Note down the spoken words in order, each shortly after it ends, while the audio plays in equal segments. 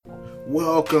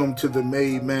Welcome to the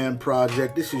Made Man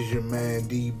Project. This is your man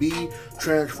DB,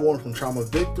 transformed from trauma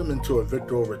victim into a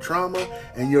victor over trauma,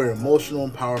 and your emotional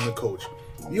empowerment coach.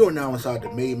 You are now inside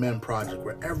the Made Man Project,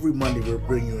 where every Monday we'll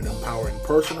bring you an empowering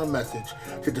personal message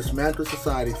to dismantle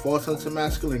society's false sense of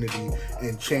masculinity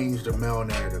and change the male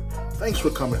narrative. Thanks for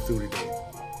coming through today.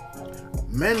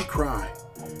 Men cry,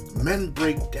 men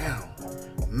break down,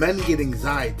 men get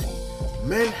anxiety,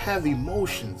 men have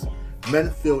emotions, men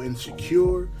feel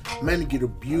insecure, men get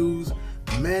abused,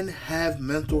 men have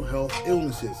mental health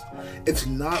illnesses. It's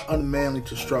not unmanly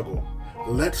to struggle.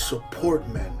 Let's support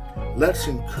men. Let's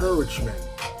encourage men.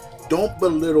 Don't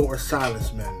belittle or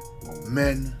silence men.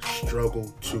 Men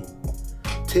struggle too.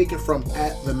 Taken from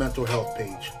 @the mental health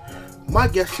page. My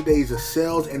guest today is a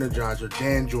sales energizer,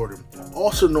 Dan Jordan,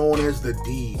 also known as the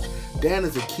Deej. Dan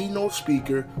is a keynote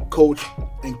speaker, coach,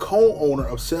 and co-owner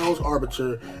of Sales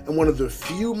Arbiter, and one of the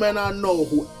few men I know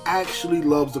who actually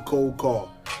loves the cold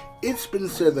call. It's been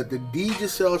said that the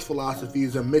Deej's sales philosophy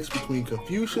is a mix between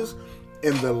Confucius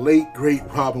and the late, great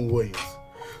Robin Williams.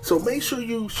 So make sure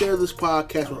you share this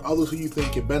podcast with others who you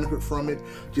think can benefit from it.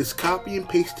 Just copy and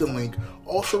paste the link.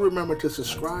 Also remember to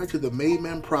subscribe to the Made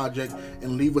Man Project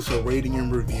and leave us a rating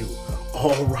and review.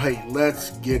 All right, let's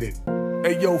get it.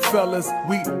 Hey yo fellas,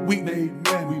 we made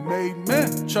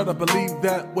men. Try to believe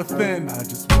that within. I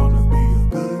just wanna be a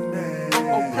good man.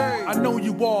 Okay, I know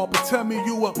you are, but tell me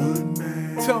you a good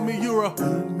man. Tell me you're a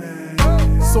good man.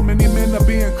 So many men are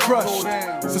being crushed.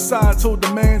 Societal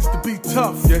demands to be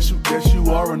tough. Yes you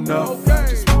are enough. Okay. I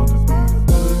just wanna be a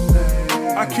good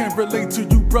man. I can't relate to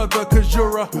you, brother, cause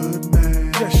you're a good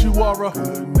man. Yes, you are a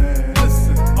good man.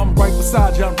 Listen, I'm right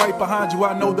beside you, I'm right behind you.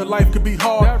 I know that life could be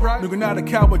hard. That right? You're not a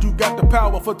coward, you got the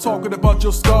power for talking about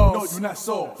your scars. No, you're not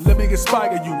so. Let me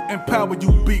inspire you, empower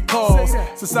you, because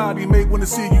society may wanna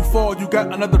see you fall. You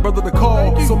got another brother to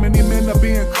call. So many men are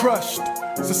being crushed.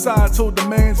 Societal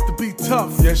demands to be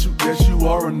tough. Yes, you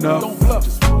are enough. Don't bluff.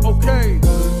 Okay.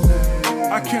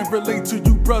 I can't relate to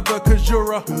you, brother, cause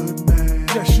you're a good man.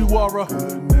 Yes, you are a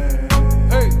good man.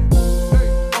 Hey,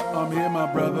 I'm here, my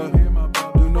brother.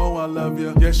 You know I love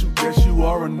you. Yes, you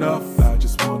are enough. I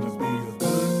just wanna be a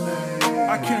good man.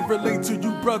 I can't relate to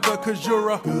you, brother, cause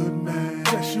you're a good man.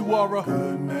 Yes, you are a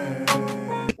good man.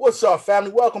 What's up,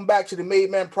 family? Welcome back to the Made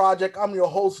Man Project. I'm your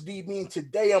host, DB, and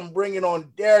today I'm bringing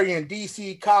on Darian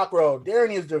DC Cockrell.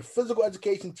 Darian is the physical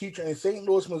education teacher in St.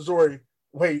 Louis, Missouri.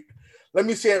 Wait, let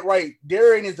me say it right.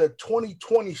 Darian is the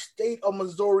 2020 State of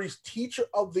Missouri's Teacher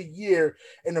of the Year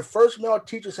and the first male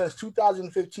teacher since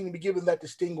 2015 to be given that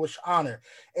distinguished honor.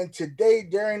 And today,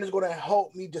 Darian is going to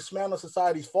help me dismantle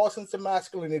society's false sense of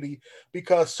masculinity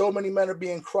because so many men are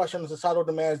being crushed under societal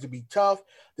demands to be tough,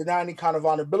 deny any kind of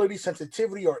vulnerability,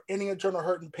 sensitivity, or any internal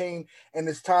hurt and pain, and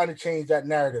it's time to change that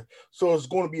narrative. So it's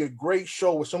going to be a great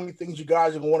show with so many things you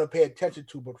guys are going to want to pay attention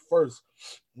to. But first,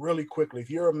 really quickly, if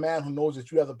you're a man who knows that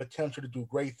you have the potential to do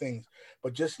great things,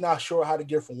 but just not sure how to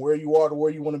get from where you are to where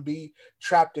you want to be,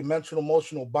 trapped in mental and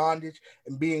emotional bondage,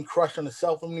 and being crushed under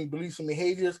self-limiting beliefs and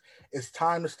behaviors, it's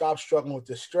time to stop struggling with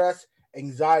distress,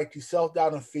 anxiety,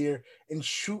 self-doubt, and fear, and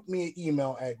shoot me an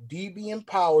email at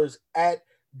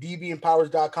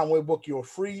dbempowers@dbempowers.com. We'll book your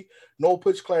free,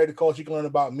 no-pitch clarity calls. You can learn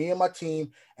about me and my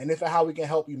team and if and how we can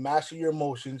help you master your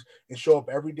emotions and show up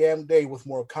every damn day with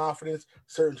more confidence,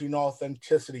 certainty, and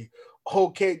authenticity.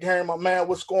 Okay, Darren, my man,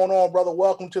 what's going on, brother?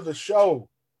 Welcome to the show.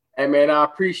 Hey, man, I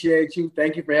appreciate you.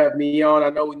 Thank you for having me on.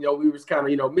 I know, we was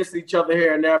kind of, missing each other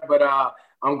here and there, but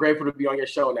I'm grateful to be on your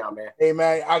show now, man. Hey,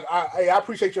 man, I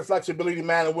appreciate your flexibility,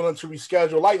 man, and willing to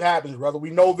reschedule. Life happens, brother. We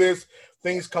know this.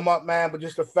 Things come up, man, but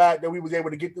just the fact that we was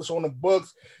able to get this on the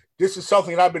books, this is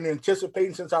something that I've been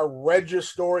anticipating since I read your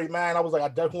story, man. I was like, I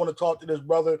definitely want to talk to this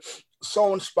brother.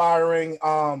 So inspiring.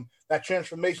 That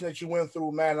transformation that you went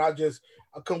through, man. I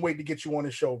couldn't wait to get you on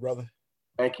the show, brother.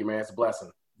 Thank you, man. It's a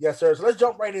blessing. Yes, sir. So let's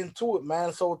jump right into it,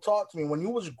 man. So talk to me. When you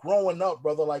was growing up,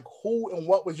 brother, like who and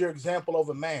what was your example of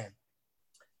a man?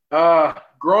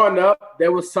 Growing up,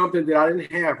 there was something that I didn't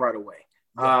have right away.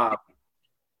 Yeah.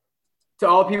 To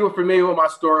all people familiar with my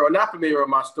story or not familiar with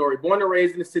my story, born and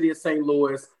raised in the city of St.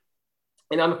 Louis.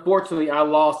 And unfortunately, I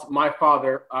lost my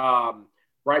father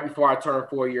right before I turned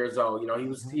 4 years old.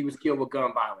 He was killed with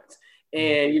gun violence.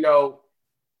 And,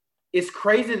 it's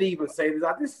crazy to even say this.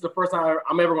 This is the first time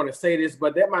I'm ever going to say this,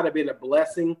 but that might have been a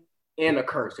blessing and a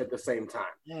curse at the same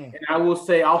time. And I will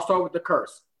say, I'll start with the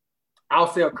curse. I'll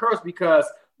say a curse because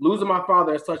losing my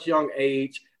father at such a young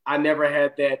age, I never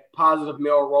had that positive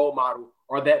male role model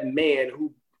or that man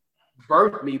who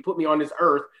birthed me, put me on this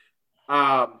earth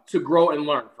to grow and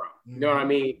learn from. You know what I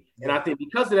mean? And I think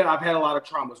because of that, I've had a lot of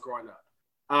traumas growing up.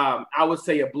 I would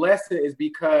say a blessing is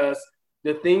because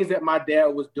the things that my dad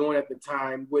was doing at the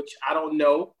time, which I don't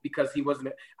know because he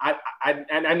wasn't,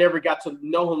 I never got to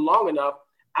know him long enough.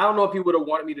 I don't know if he would have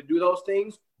wanted me to do those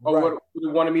things or would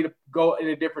have wanted me to go in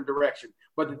a different direction.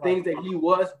 But the things that he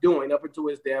was doing up until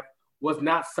his death was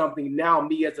not something now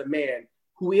me as a man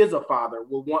who is a father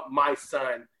will want my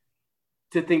son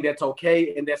to think that's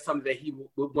okay. And that's something that he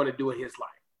would want to do in his life.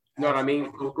 You know what I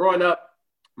mean? So growing up,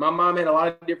 my mom had a lot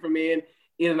of different men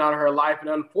in and out of her life.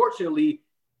 And fortunately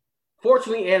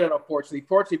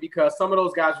because some of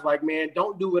those guys were like, man,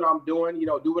 don't do what I'm doing,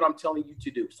 do what I'm telling you to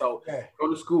do. So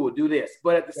go to school, do this.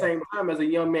 But at the same time, as a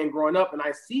young man growing up, and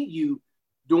I see you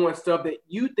doing stuff that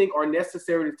you think are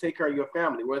necessary to take care of your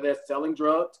family, whether that's selling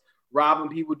drugs, robbing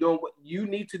people, doing what you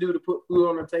need to do to put food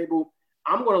on the table.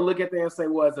 I'm going to look at that and say,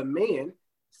 well, as a man,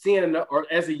 or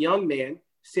as a young man,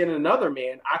 seeing another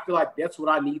man, I feel like that's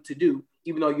what I need to do,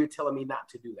 even though you're telling me not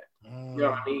to do that. You know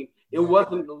what I mean? It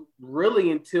wasn't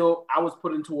really until I was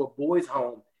put into a boys'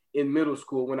 home in middle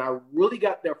school when I really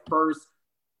got their first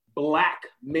Black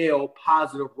male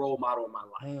positive role model in my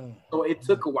life. So it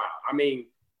took a while. I mean,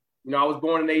 I was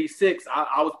born in 86.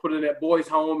 I was put in that boys'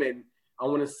 home in, I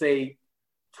want to say,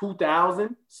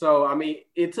 2000. So, I mean,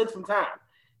 it took some time.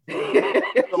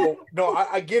 No,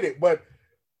 I get it. But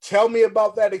tell me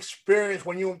about that experience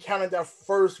when you encountered that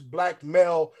first Black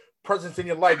male presence in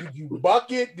your life. Did you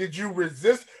buck it? Did you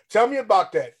resist? Tell me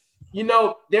about that.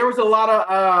 There was a lot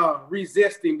of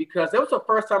resisting because that was the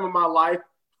first time in my life,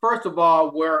 first of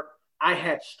all, where I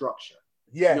had structure.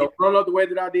 Yeah. Growing up the way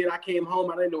that I did, I came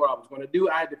home, I didn't know what I was going to do.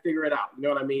 I had to figure it out. You know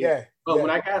what I mean? Yeah. But when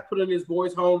I got put in this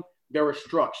boys' home, there was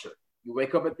structure. You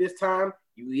wake up at this time,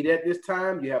 you eat at this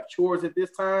time, you have chores at this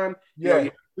time, you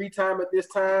have free time at this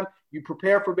time, you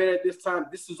prepare for bed at this time.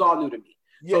 This is all new to me.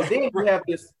 So then you have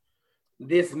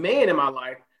this man in my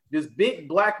life, this big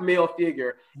Black male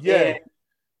figure. And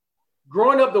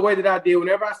growing up the way that I did,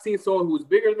 whenever I seen someone who was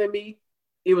bigger than me,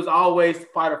 it was always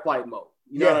fight or flight mode.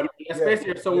 You know what I mean?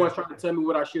 Especially if someone's trying to tell me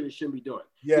what I should or shouldn't be doing.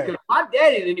 Because my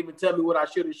daddy didn't even tell me what I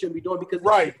should or shouldn't be doing because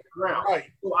I was around.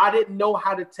 So I didn't know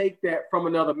how to take that from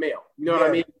another male. You know what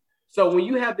I mean? So when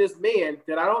you have this man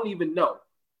that I don't even know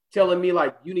telling me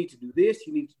like, you need to do this,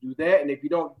 you need to do that. And if you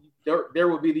don't, there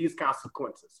will be these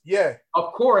consequences. Yeah.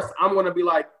 Of course, I'm going to be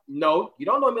like, no, you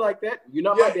don't know me like that. You're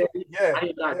not my daddy. I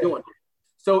am not doing it.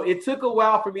 So it took a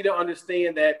while for me to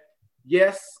understand that,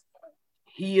 yes,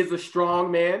 he is a strong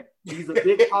man. He's a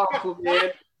big, powerful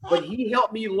man. But he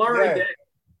helped me learn that,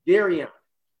 Darian,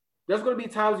 there's going to be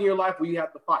times in your life where you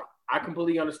have to fight. I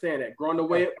completely understand that. Growing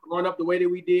up the way that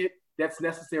we did, that's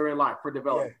necessary in life for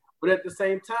development. But at the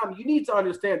same time, you need to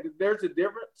understand that there's a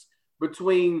difference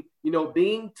between,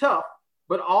 being tough,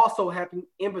 but also having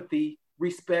empathy,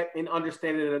 respect, and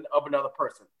understanding of another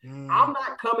person. I'm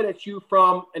not coming at you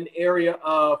from an area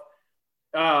of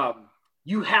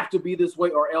you have to be this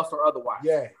way or else or otherwise.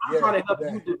 I'm trying to help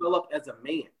you develop as a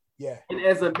man. And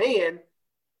as a man,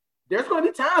 there's going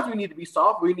to be times we need to be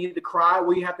soft, we need to cry,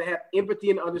 we have to have empathy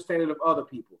and understanding of other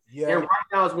people. And right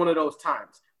now is one of those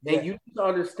times. And you need to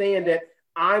understand that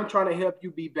I'm trying to help you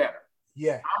be better.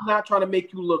 I'm not trying to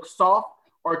make you look soft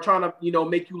or trying to,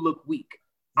 make you look weak.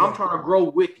 I'm trying to grow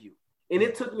with you. And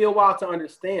it took me a while to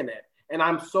understand that. And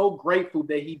I'm so grateful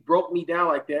that he broke me down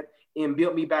like that and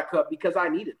built me back up because I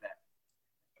needed that.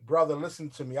 Brother, listen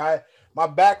to me. My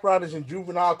background is in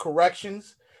juvenile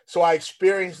corrections, so I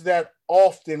experience that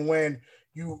often when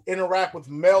you interact with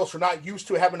males who are not used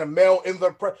to having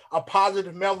a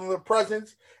positive male in their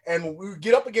presence, and we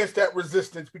get up against that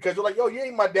resistance because you're like, yo, you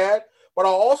ain't my dad. But I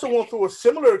also went through a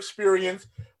similar experience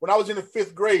when I was in the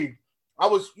 5th grade. I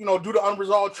was, due to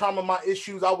unresolved trauma, my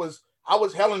issues, I was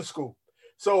hell in school.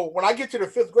 So when I get to the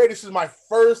 5th grade, this is my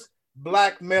first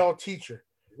Black male teacher.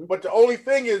 But the only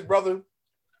thing is, brother,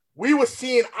 we were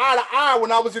seeing eye to eye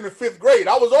when I was in the 5th grade.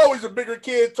 I was always a bigger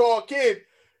kid, tall kid.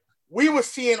 We were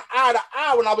seeing eye to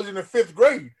eye when I was in the 5th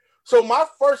grade. So my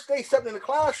first day stepping in the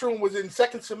classroom was in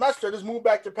 2nd semester. I just moved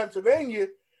back to Pennsylvania.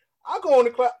 I go in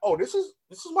the class. Oh, this is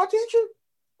my teacher?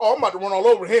 Oh, I'm about to run all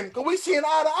over him because we seeing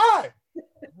eye to eye.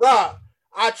 Bruh,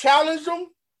 I challenged him.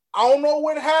 I don't know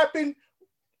what happened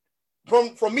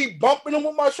from me bumping him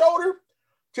with my shoulder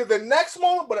to the next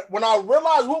moment. But when I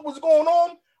realized what was going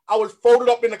on, I was folded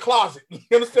up in the closet. You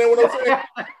understand what I'm saying?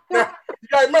 Now, you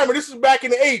gotta remember, this is back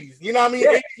in the 80s. You know what I mean?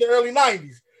 80s and early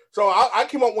 90s. So I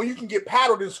came up when you can get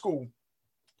paddled in school.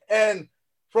 And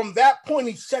from that point,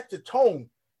 he set the tone.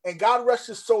 And God rest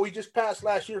his soul, he just passed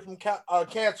last year from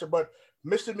cancer. But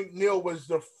Mr. McNeil was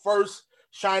the first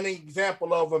shining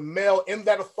example of a male in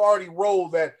that authority role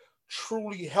that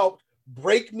truly helped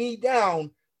break me down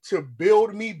to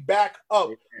build me back up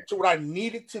to what I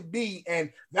needed to be.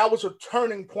 And that was a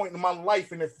turning point in my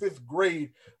life in the 5th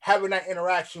grade, having that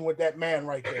interaction with that man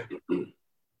right there.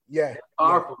 Yeah. It's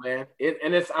powerful, man.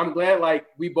 I'm glad, like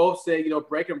we both said,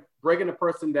 breaking the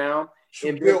person down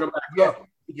and building them back up.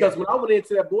 Because when I went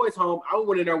into that boys' home, I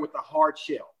went in there with a hard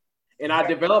shell. And I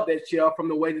developed that shell from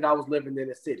the way that I was living in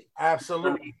the city.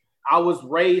 Absolutely. I was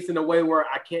raised in a way where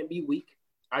I can't be weak.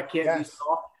 I can't be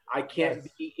soft. I can't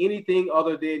be anything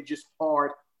other than just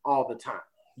hard all the time.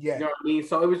 Yeah. You know what I mean?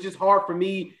 So it was just hard for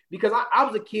me because I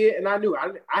was a kid and I knew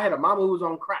I had a mama who was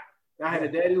on crack. I had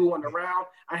a daddy who wasn't around.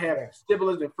 I had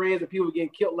siblings and friends and people getting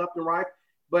killed left and right.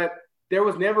 But there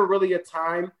was never really a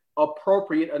time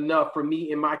appropriate enough for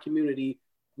me in my community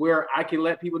where I can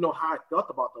let people know how I felt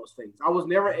about those things. I was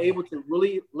never able to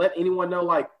really let anyone know,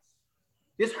 like,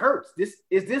 this hurts. Is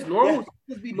this normal? Should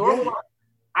this be normal? Yeah.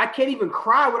 I can't even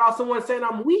cry without someone saying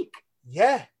I'm weak.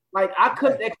 Yeah. Like, I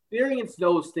couldn't experience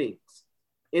those things.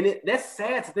 And that's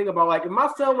sad to think about. Like, if my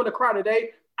son were to cry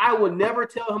today, I would never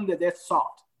tell him that that's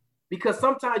soft. Because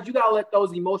sometimes you got to let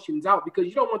those emotions out because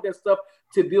you don't want that stuff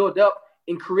to build up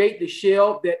and create the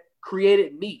shell that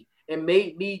created me and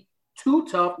made me too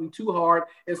tough and too hard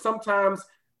and sometimes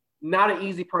not an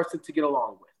easy person to get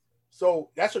along with. So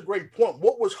that's a great point.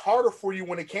 What was harder for you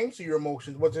when it came to your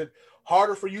emotions? Was it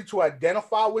harder for you to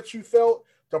identify what you felt,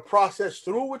 to process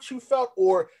through what you felt,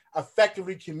 or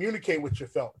effectively communicate what you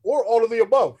felt, or all of the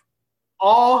above?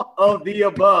 All of the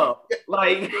above.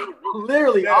 Like,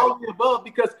 literally all of the above,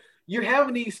 because you're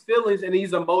having these feelings and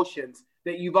these emotions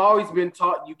that you've always been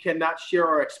taught you cannot share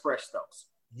or express those.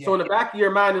 Yeah. So in the back of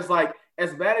your mind is like,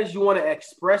 as bad as you want to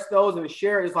express those and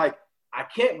share, it's like, I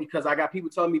can't because I got people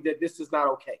telling me that this is not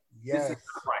okay. Yes. This is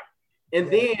not right.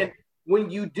 And then when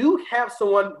you do have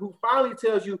someone who finally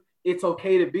tells you it's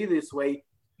okay to be this way,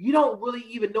 you don't really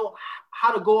even know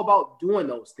how to go about doing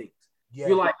those things. Yeah.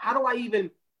 You're like, how do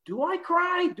I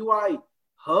cry? Do I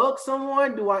hug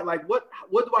someone? Do I what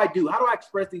do I do? How do I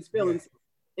express these feelings?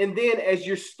 Yeah. And then as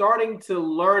you're starting to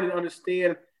learn and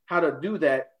understand how to do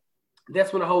that,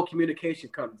 that's when the whole communication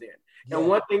comes in. Yeah. And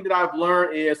one thing that I've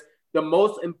learned is the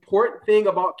most important thing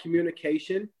about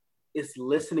communication is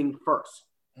listening first,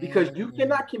 because you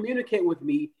cannot communicate with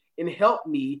me and help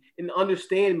me and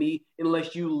understand me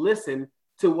unless you listen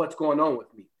to what's going on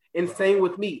with me. And same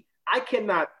with me. I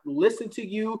cannot listen to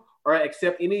you or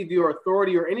accept any of your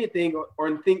authority or anything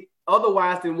or think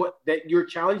otherwise than what that you're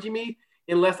challenging me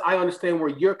unless I understand where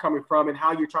you're coming from and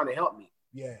how you're trying to help me.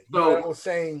 Yeah. So I was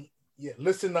saying,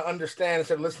 listen to understand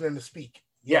instead of listening to speak.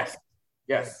 Yes.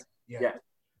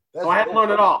 So I had to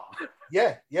learn it all.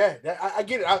 Yeah. I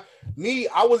get it.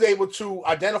 I was able to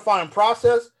identify and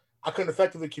process. I couldn't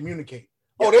effectively communicate.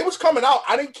 Yeah. Oh, they was coming out.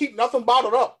 I didn't keep nothing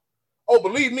bottled up. Oh,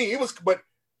 believe me, it was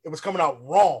coming out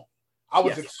wrong. I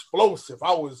was explosive.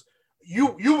 I was,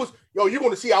 you're going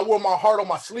to see I wore my heart on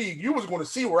my sleeve. You was going to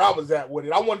see where I was at with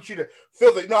it. I want you to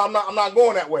feel that. No, I'm not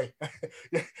going that way.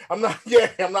 I'm not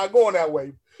going that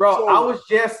way. Bro,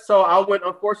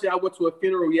 unfortunately, I went to a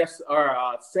funeral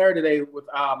Saturday with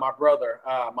my brother.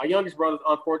 My youngest brother,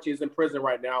 unfortunately, is in prison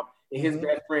right now, and his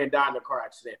best friend died in a car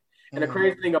accident. And the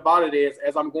crazy thing about it is,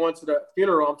 as I'm going to the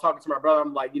funeral, I'm talking to my brother.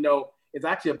 I'm like, it's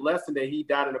actually a blessing that he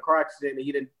died in a car accident and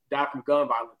he didn't die from gun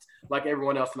violence like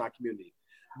everyone else in our community.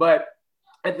 But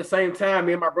at the same time,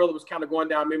 me and my brother was kind of going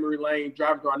down memory lane,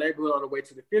 driving through our neighborhood on the way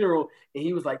to the funeral, and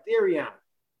he was like, Darian,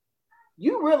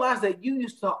 you realize that you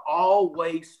used to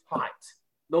always fight,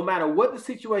 no matter what the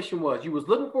situation was. You was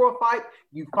looking for a fight,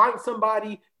 you fight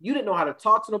somebody, you didn't know how to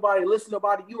talk to nobody, listen to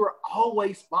nobody, you were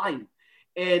always fighting.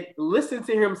 And listening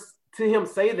to him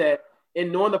say that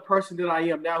and knowing the person that I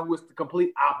am now, who is the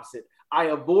complete opposite. I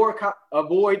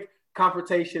avoid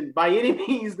confrontation by any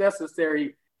means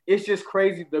necessary. It's just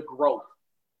crazy the growth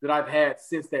that I've had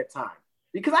since that time.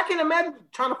 Because I can't imagine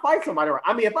trying to fight somebody.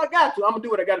 I mean, if I got to, I'm going to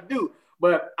do what I got to do.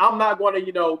 But I'm not going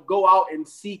to, go out and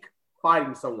seek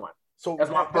fighting someone. So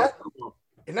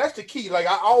and that's the key. Like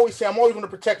I always say, I'm always going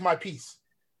to protect my peace.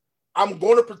 I'm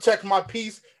going to protect my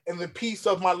peace and the peace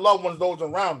of my loved ones, those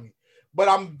around me. But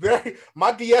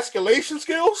my de-escalation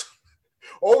skills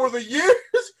over the years,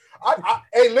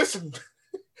 hey, listen,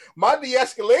 my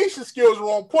de-escalation skills are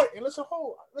on point. And listen,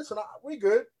 we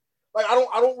good. Like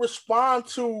I don't respond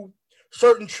to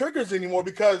certain triggers anymore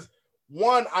because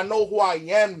one, I know who I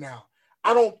am now.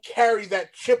 I don't carry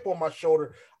that chip on my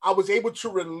shoulder. I was able to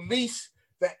release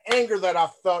the anger that I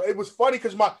felt. It was funny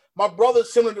because my brother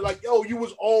similar to like, yo, you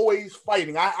was always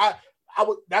fighting.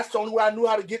 That's the only way I knew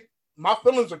how to get my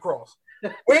feelings across.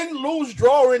 Win, lose,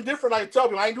 draw, or indifferent, I can tell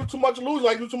you, I ain't do too much losing,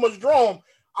 I ain't do too much drawing.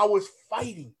 I was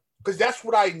fighting because that's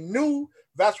what I knew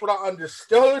That's what I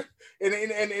understood. And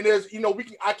there's, and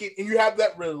you have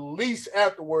that release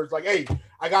afterwards. Like, hey,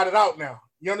 I got it out now.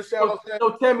 You understand what I'm saying?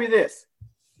 So tell me this.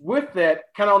 With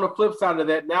that, kind of on the flip side of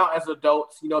that, now as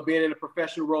adults, being in a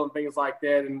professional role and things like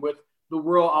that, and with the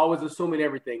world always assuming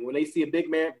everything, when they see a big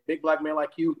black man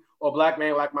like you or a black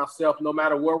man like myself, no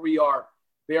matter where we are,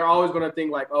 they're always going to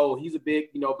think like, oh, he's a big,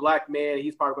 black man.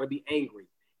 He's probably going to be angry,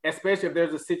 especially if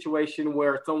there's a situation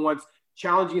where someone's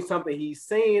challenging something he's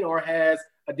saying or has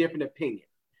a different opinion.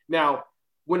 Now,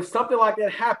 when something like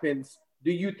that happens,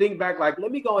 do you think back like,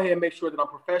 let me go ahead and make sure that I'm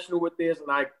professional with this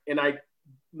and I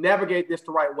navigate this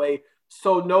the right way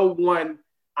so no one,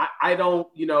 I don't,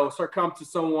 succumb to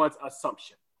someone's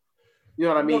assumption. You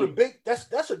know what I mean?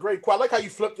 That's a great quote. I like how you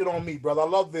flipped it on me, brother. I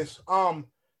love this.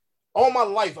 All my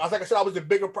life, like I said, I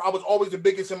was always the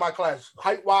biggest in my class,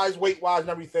 height-wise, weight-wise, and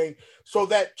everything. So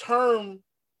that term,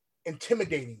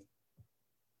 intimidating,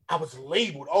 I was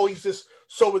labeled. Oh, he's just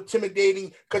so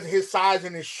intimidating because of his size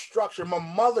and his structure. My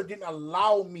mother didn't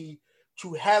allow me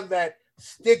to have that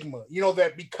stigma,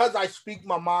 that because I speak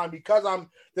my mind, because I'm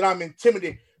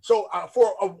intimidated. So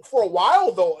for a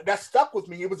while, though, that stuck with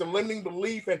me. It was a limiting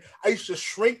belief, and I used to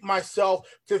shrink myself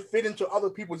to fit into other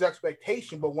people's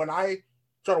expectation. But when I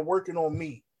started working on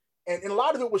me, and a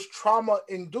lot of it was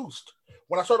trauma-induced.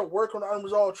 When I started working on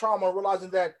unresolved trauma,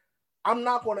 realizing that I'm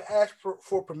not going to ask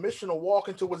for permission to walk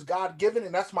into what's God-given,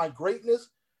 and that's my greatness.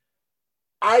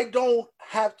 I don't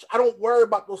worry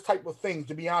about those type of things,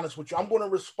 to be honest with you. I'm going to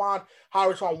respond how I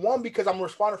respond. One, because I'm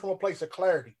responding from a place of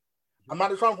clarity. I'm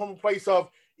not responding from a place of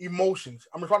emotions.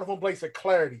 I'm responding from a place of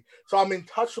clarity. So I'm in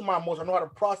touch with my emotions. I know how to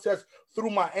process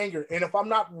through my anger. And if I'm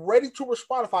not ready to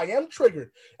respond, if I am triggered,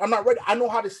 I'm not ready, I know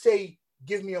how to say,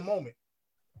 give me a moment.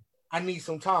 I need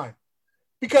some time.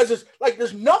 Because it's like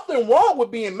there's nothing wrong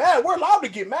with being mad. We're allowed to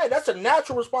get mad. That's a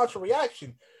natural response or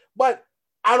reaction. But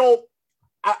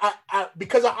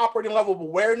because I operate in level of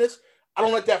awareness, I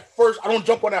don't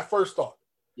jump on that first thought.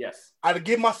 Yes. I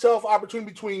give myself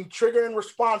opportunity between trigger and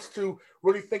response to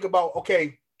really think about,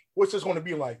 okay, what's this going to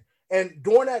be like? And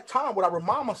during that time, what I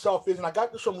remind myself is, and I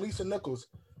got this from Lisa Nichols,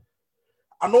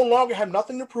 I no longer have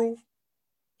nothing to prove.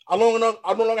 I no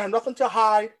longer have nothing to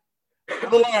hide. I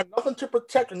no longer have nothing to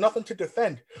protect or nothing to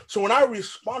defend. So when I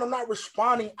respond, I'm not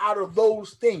responding out of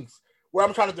those things where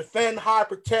I'm trying to defend, hide,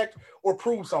 protect, or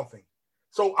prove something.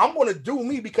 So I'm going to do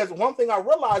me, because one thing I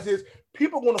realize is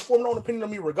people are going to form their own opinion of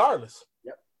me regardless.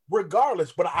 Yep.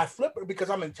 Regardless. But I flip it because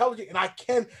I'm intelligent and I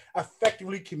can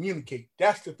effectively communicate.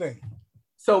 That's the thing.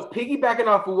 So piggybacking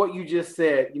off of what you just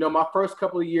said, my first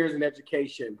couple of years in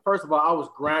education, first of all, I was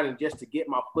grinding just to get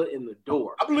my foot in the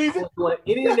door. I believe it. I was doing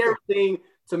anything and everything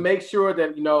to make sure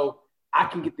that, I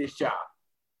can get this job.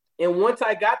 And once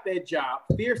I got that job,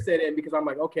 fear set in, because I'm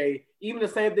like, okay, even the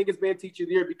same thing as being teacher of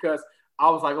the year, because I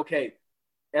was like, okay,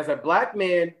 as a black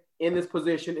man in this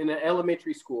position in an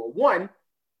elementary school, one,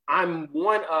 I'm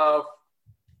one of,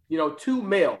 two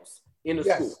males in the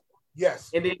school.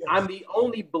 Yes. And then I'm the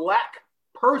only black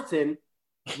person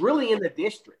really in the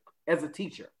district as a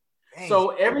teacher. Dang. So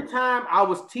every time I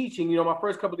was teaching, my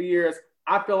first couple of years,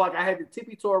 I feel like I had to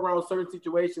tippy-toe around certain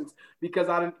situations because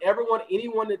I didn't ever want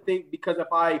anyone to think, because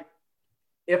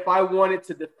if I wanted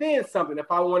to defend something, if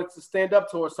I wanted to stand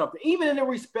up towards something, even in a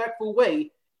respectful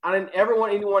way, I didn't ever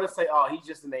want anyone to say, oh, he's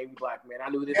just an angry black man. I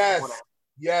knew this was going to happen.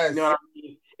 Yes. You know what I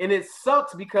mean? And it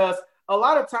sucks because a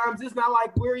lot of times it's not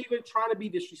like we're even trying to be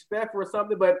disrespectful or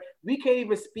something, but we can't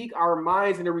even speak our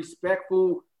minds in a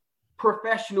respectful,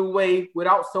 professional way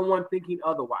without someone thinking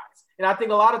otherwise. And I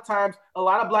think a lot of times, a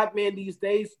lot of black men these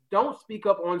days don't speak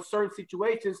up on certain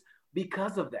situations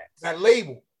because of that. That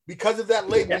label. Because of that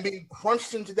label, and being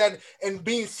crunched into that and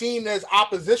being seen as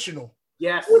oppositional.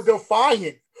 Yes. Or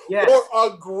defiant. Yes. Or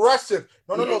aggressive.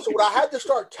 No. So what I had to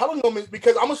start telling them is,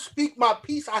 because I'm going to speak my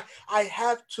piece, I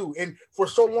have to. And for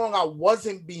so long, I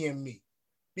wasn't being me.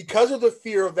 Because of the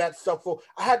fear of that stuff, so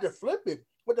I had to flip it.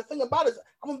 But the thing about it is,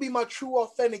 I'm going to be my true,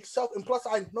 authentic self. And plus,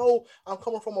 I know I'm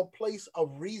coming from a place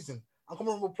of reason. I'm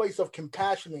coming from a place of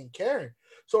compassion and caring.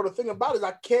 So the thing about it is,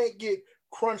 I can't get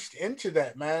crunched into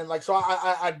that, man. Like, so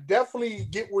I definitely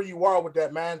get where you are with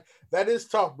that, man. That is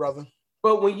tough, brother.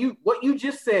 But what you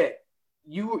just said,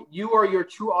 you are your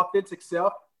true, authentic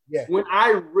self. Yeah. When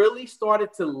I really started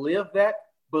to live that,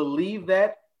 believe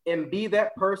that, and be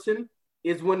that person,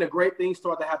 is when the great things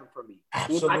start to happen for me.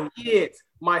 Absolutely. When my kids,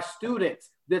 my students,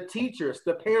 the teachers,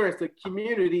 the parents, the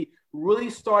community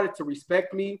really started to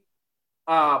respect me,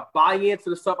 buy into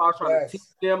the stuff I was trying to teach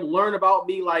them, learn about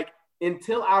me, like,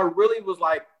 until I really was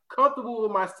like comfortable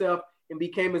with myself and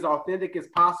became as authentic as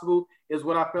possible, is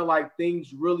when I felt like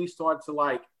things really started to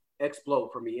like explode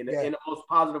for me in the most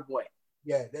positive way.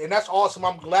 Yeah, and that's awesome.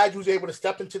 I'm glad you was able to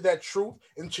step into that truth,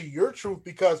 into your truth,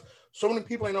 because so many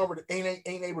people ain't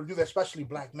able to do that, especially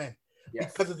black men,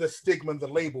 Yes. because of the stigma and the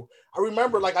label. I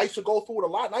remember, like, I used to go through it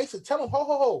a lot, and I used to tell them,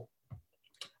 ho,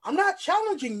 I'm not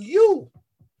challenging you.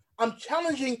 I'm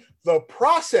challenging the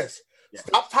process. Yes.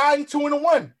 Stop tying 2 into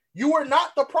 1. You are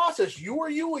not the process. You are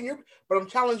you, but I'm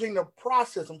challenging the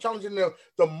process. I'm challenging the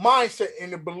mindset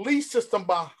and the belief system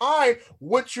behind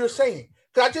what you're saying.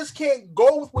 Because I just can't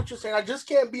go with what you're saying. I just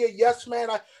can't be a yes man.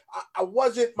 I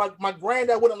wasn't, my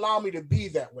granddad wouldn't allow me to be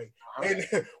that way.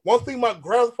 And one thing my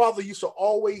grandfather used to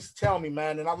always tell me,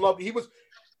 man, and I love it,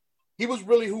 he was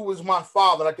really who was my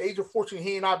father. At the age of 14,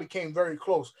 he and I became very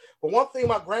close. But one thing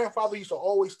my grandfather used to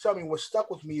always tell me, what stuck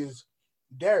with me is,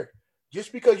 Derek,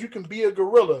 just because you can be a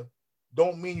gorilla,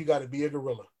 don't mean you got to be a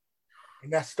gorilla.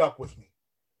 And that stuck with me.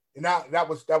 And that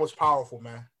was powerful,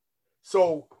 man.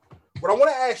 So what I want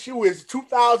to ask you is,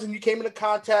 2000, you came into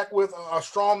contact with a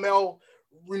strong male,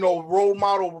 role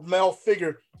model male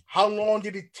figure. How long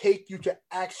did it take you to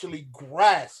actually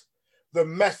grasp the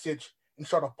message and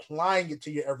start applying it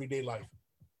to your everyday life?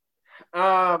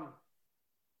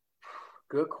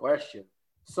 Good question.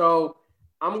 So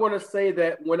I'm going to say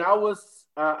that when I was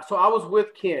with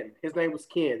Ken. His name was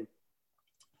Ken.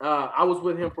 I was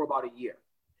with him for about a year.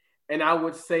 And I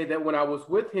would say that when I was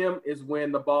with him is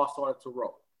when the ball started to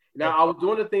roll. Now, I was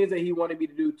doing the things that he wanted me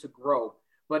to do to grow,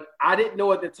 but I didn't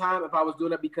know at the time if I was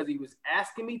doing it because he was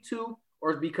asking me to,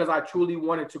 or because I truly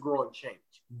wanted to grow and change.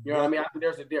 You know what I mean? I think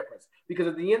there's a difference, because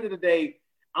at the end of the day,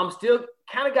 I'm still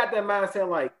kind of got that mindset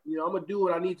like, I'm going to do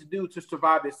what I need to do to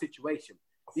survive this situation.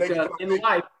 Because in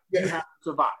life, you have to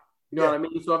survive. You know what I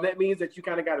mean? So if that means that you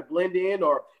kind of got to blend in,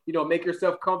 or, make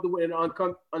yourself comfortable in an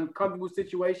uncomfortable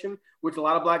situation, which a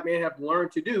lot of black men have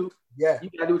learned to do, you got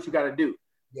to do what you got to do.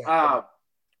 Yeah.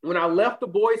 When I left the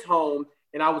boys' home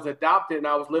and I was adopted and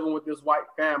I was living with this white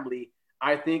family,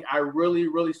 I think I really,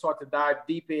 really started to dive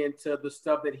deep into the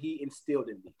stuff that he instilled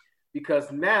in me.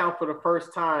 Because now, for the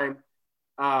first time,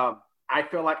 I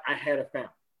feel like I had a family.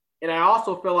 And I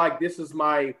also feel like this is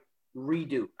my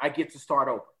redo. I get to start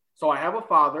over. So I have a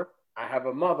father, I have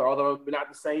a mother, although we're not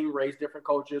the same race, different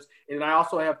cultures. And I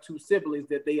also have 2 siblings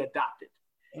that they adopted.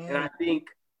 And I think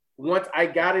once I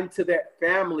got into that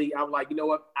family, I'm like, you know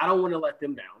what? I don't want to let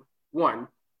them down. 1,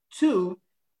 2,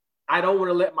 I don't want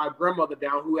to let my grandmother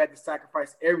down, who had to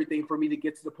sacrifice everything for me to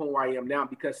get to the point where I am now.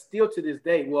 Because still to this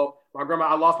day,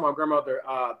 I lost my grandmother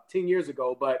 10 years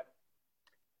ago, but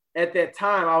at that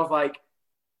time I was like,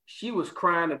 she was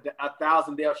crying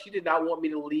 1,000 days. She did not want me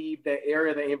to leave the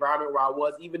area, the environment where I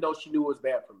was, even though she knew it was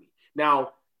bad for me.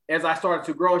 Now, as I started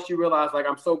to grow, she realized, like,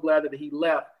 I'm so glad that he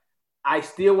left. I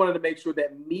still wanted to make sure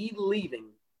that me leaving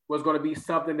was going to be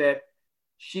something that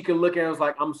she could look at and was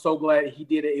like, I'm so glad he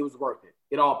did it. It was worth it.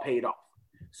 It all paid off.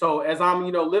 So as I'm,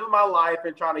 living my life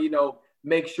and trying to,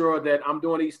 make sure that I'm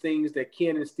doing these things that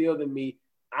Ken instilled in me,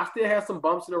 I still have some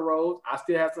bumps in the road. I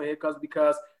still have some hiccups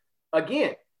because,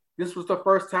 again, this was the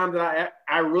first time that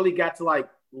I really got to, like,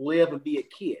 live and be a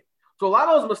kid. So a lot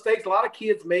of those mistakes, a lot of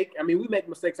kids make, we make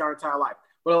mistakes our entire life,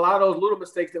 but a lot of those little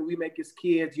mistakes that we make as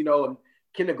kids, in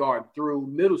kindergarten through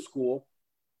middle school,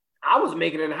 I was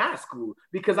making it in high school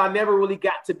because I never really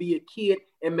got to be a kid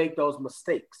and make those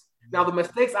mistakes. Now, the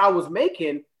mistakes I was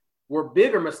making were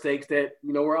bigger mistakes that,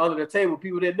 were under the table,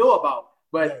 people didn't know about.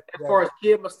 But as far as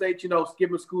kid mistakes,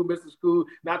 skipping school, missing school,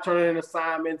 not turning in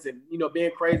assignments and,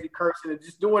 being crazy, cursing, and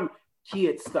just doing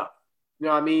kid stuff. You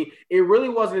know what I mean? It really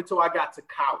wasn't until I got to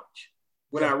college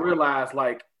when I realized,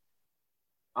 like,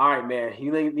 all right, man,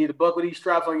 you need to buckle these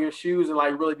straps on your shoes and,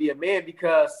 like, really be a man,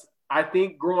 because I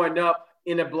think growing up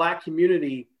in a Black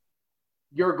community,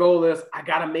 your goal is, I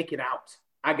got to make it out.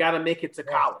 I got to make it to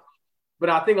college. But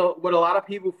I think what a lot of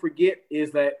people forget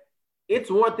is that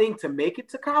it's one thing to make it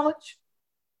to college.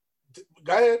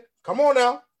 Go ahead. Come on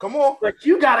now. Come on. But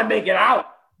you got to make it out.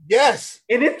 Yes.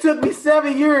 And it took me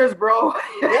 7 years, bro,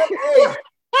 to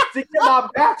get my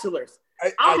bachelor's.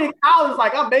 I'm in college,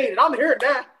 like, I made it. I'm here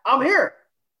now. I'm here.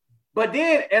 But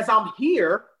then as I'm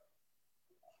here,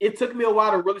 it took me a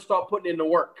while to really start putting in the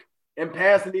work and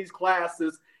passing these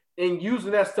classes and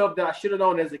using that stuff that I should have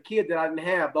known as a kid that I didn't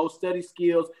have, those study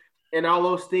skills and all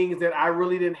those things that I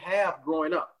really didn't have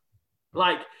growing up.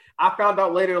 Like, I found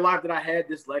out later in life that I had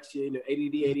dyslexia,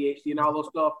 ADD, ADHD, and all those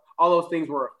stuff. All those things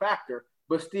were a factor.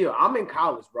 But still, I'm in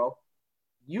college, bro.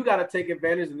 You got to take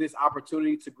advantage of this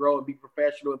opportunity to grow and be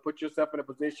professional and put yourself in a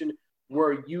position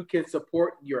where you can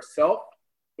support yourself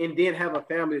and then have a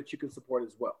family that you can support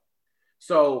as well.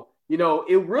 So, it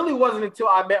really wasn't until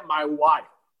I met my wife.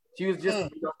 She was just,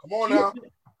 come on now.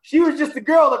 She was just a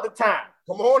girl at the time.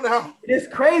 Come on now. It's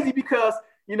crazy because,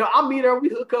 You know, I meet her, we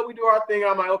hook up, we do our thing.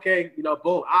 I'm like, okay, you know,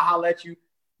 boom, I'll holler at you.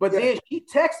 But then she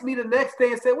texted me the next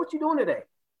day and said, what you doing today?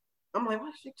 I'm like,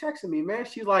 what? She texting me, man.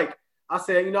 She's like, I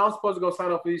said, you know, I'm supposed to go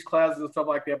sign up for these classes and stuff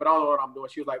like that, but I don't know what I'm doing.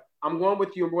 She was like, I'm going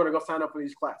with you and we're going to go sign up for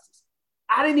these classes.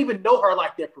 I didn't even know her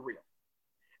like that for real.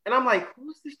 And I'm like,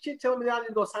 who's this chick telling me that I need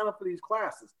to go sign up for these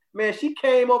classes? Man, she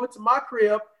came over to my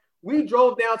crib. We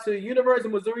drove down to the University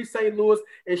of Missouri St. Louis,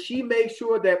 and she made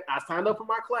sure that I signed up for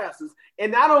my classes.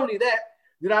 And not only that,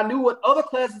 that I knew what other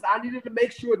classes I needed to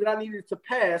make sure that I needed to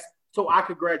pass so I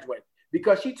could graduate.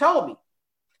 Because she told me,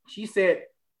 she said,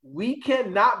 we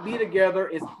cannot be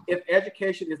together if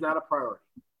education is not a priority.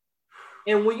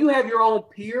 And when you have your own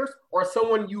peers or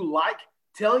someone you like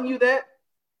telling you that,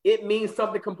 it means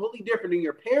something completely different than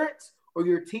your parents or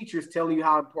your teachers telling you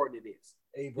how important it is.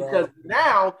 Hey, because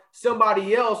now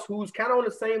somebody else who's kind of on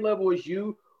the same level as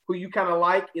you, who you kind of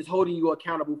like, is holding you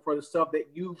accountable for the stuff that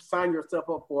you've signed yourself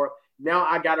up for. Now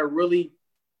I got to really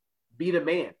be the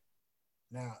man.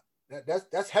 Now,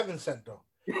 that's heaven sent, though.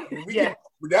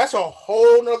 That's a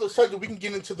whole nother subject. We can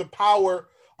get into the power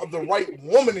of the right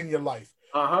woman in your life.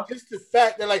 Just the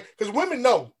fact that, like, because women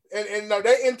know, and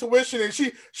that intuition, and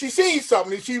she seen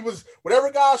something, and she was,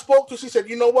 whatever God spoke to, she said,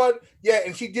 you know what? Yeah,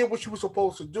 and she did what she was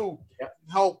supposed to do,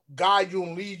 help guide you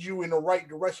and lead you in the right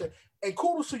direction. And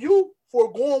kudos to you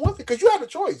for going with it, because you had a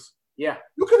choice. Yeah.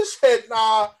 You could have said,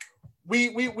 nah,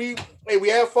 we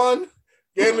have fun.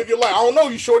 Yeah, live your life. I don't know,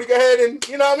 you shorty, go ahead and,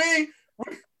 you know what I mean?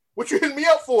 What you hitting me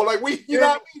up for? Like, you know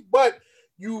what I mean? But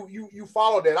you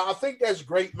followed that. I think that's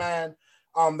great, man.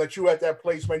 That you at that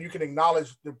place, man. You can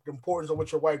acknowledge the importance of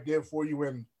what your wife did for you.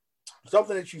 And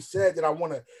something that you said that I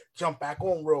want to jump back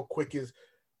on real quick is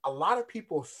a lot of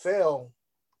people fail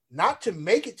not to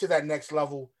make it to that next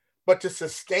level, but to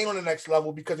sustain on the next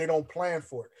level because they don't plan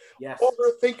for it. Yes. All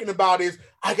they're thinking about is,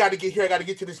 I got to get here, I got to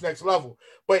get to this next level.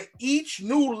 But each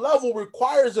new level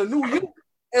requires a new you.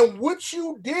 And what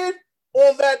you did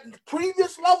on that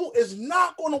previous level is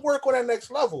not going to work on that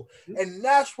next level. And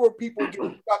that's where people get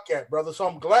stuck at, brother. So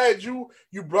I'm glad you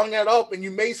brung that up and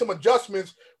you made some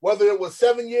adjustments, whether it was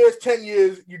 7 years, 10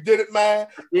 years, you did it, man.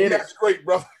 Yeah, that's great,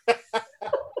 brother.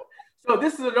 So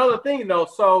this is another thing, though.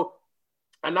 So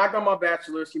I knocked on my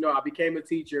bachelor's, I became a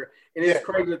teacher. And it's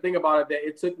crazy to think about it, that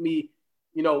it took me,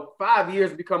 5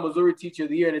 years to become Missouri Teacher of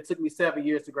the Year, and it took me 7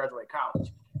 years to graduate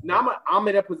college. Now I'm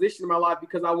in a position in my life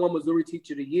because I won Missouri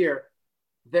Teacher of the Year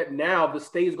that now the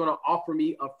state is going to offer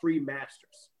me a free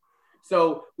master's.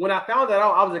 So when I found that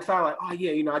out, I was excited, like, oh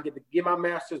yeah, I get to get my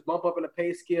master's, bump up in the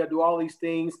pay scale, do all these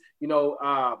things,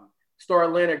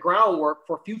 start laying the groundwork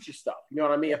for future stuff. You know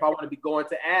what I mean? If I want to be going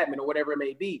to admin or whatever it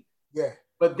may be. Yeah.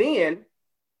 But then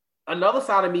another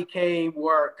side of me came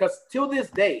because till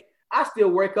this day, I still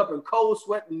wake up in cold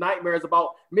sweat and nightmares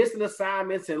about missing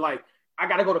assignments and like, I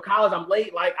got to go to college, I'm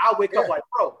late. Like I wake up like,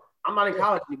 bro, I'm not in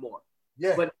college anymore.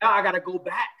 Yeah. But now I got to go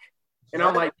back. And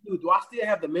I'm like, dude, do I still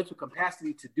have the mental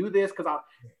capacity to do this? Because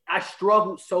I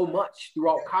struggled so much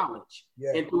throughout college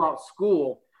and throughout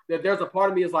school that there's a part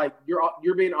of me is like,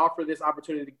 you're being offered this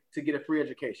opportunity to get a free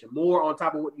education, more on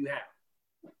top of what you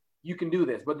have. You can do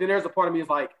this. But then there's a part of me is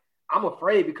like, I'm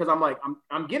afraid because I'm like,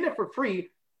 I'm getting it for free,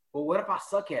 but what if I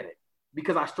suck at it?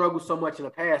 Because I struggled so much in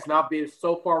the past and I've been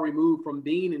so far removed from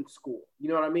being in school. You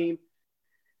know what I mean?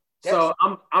 Yes. So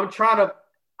I'm trying to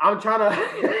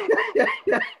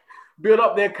build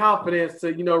up their confidence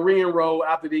to, re-enroll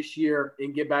after this year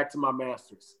and get back to my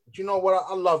master's. But you know what?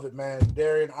 I love it, man.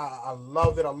 Darian, I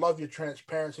love it. I love your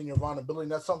transparency and your vulnerability.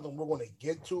 That's something we're going to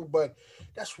get to, but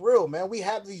that's real, man. We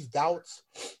have these doubts.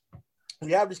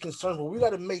 We have these concerns, but we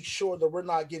got to make sure that we're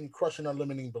not getting crushed in our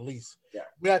limiting beliefs. Yeah.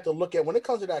 We have to look at, when it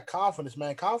comes to that confidence,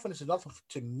 man, confidence is nothing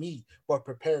to me but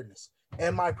preparedness.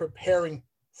 Am I preparing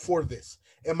for this?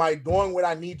 Am I doing what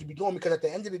I need to be doing? Because at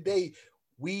the end of the day,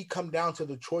 we come down to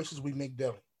the choices we make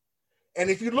daily.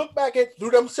 And if you look back at through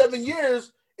them 7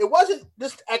 years, it wasn't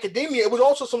just academia. It was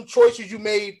also some choices you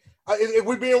made. If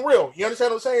we're being real, you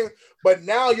understand what I'm saying? But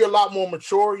now you're a lot more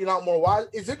mature. You're not more wise.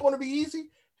 Is it going to be easy?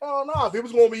 Hell no. If it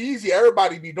was going to be easy,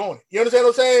 everybody be doing it. You understand what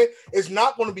I'm saying? It's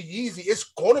not going to be easy. It's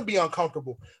going to be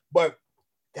uncomfortable. But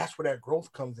that's where that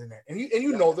growth comes in at. And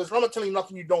you know this. I'm not telling you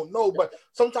nothing you don't know, but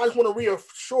sometimes I want to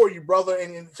reassure you, brother,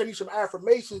 and send you some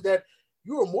affirmations that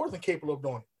you are more than capable of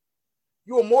doing it.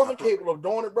 You are more than capable of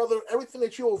doing it, brother. Everything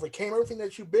that you overcame, everything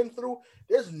that you've been through,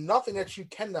 there's nothing that you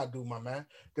cannot do, my man.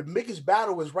 The biggest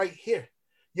battle is right here.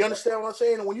 You understand what I'm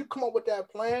saying? And when you come up with that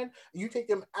plan and you take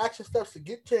them action steps to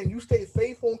get to, and you stay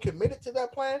faithful and committed to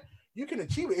that plan, you can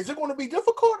achieve it. Is it going to be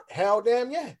difficult? Hell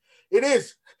damn yeah. It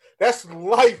is. That's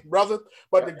life, brother.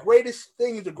 But the greatest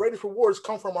things, the greatest rewards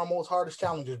come from our most hardest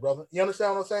challenges, brother. You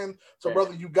understand what I'm saying? So,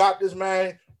 brother, you got this,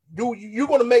 man. You're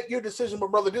going to make your decision,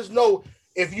 but, brother, just know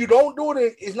if you don't do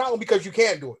it, it's not because you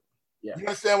can't do it. Yeah. You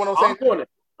understand what I'm saying?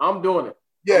 I'm doing it.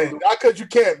 Yeah, not because you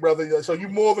can't, brother. So you're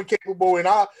more than capable, and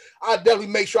I definitely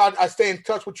make sure I stay in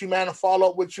touch with you, man, and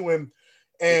follow up with you and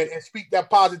speak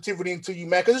that positivity into you,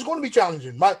 man, because it's going to be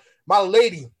challenging. My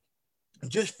lady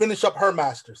just finished up her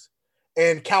master's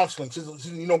in counseling. She's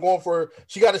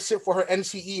she got to sit for her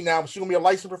NCE now. She's going to be a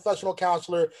licensed professional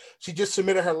counselor. She just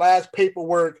submitted her last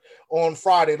paperwork on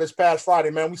Friday, this past Friday,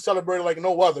 man. We celebrated like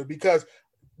no other because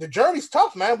the journey's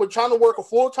tough, man. We're trying to work a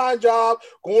full-time job,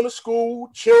 going to school,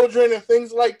 children, and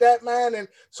things like that, man. And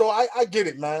so I get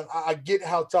it, man. I get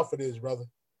how tough it is, brother.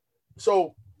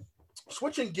 So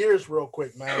switching gears real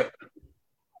quick, man.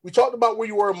 We talked about where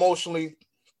you were emotionally.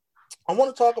 I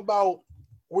want to talk about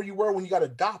where you were when you got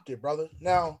adopted, brother.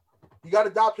 Now, you got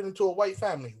adopted into a white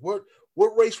family. What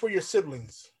race were your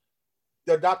siblings?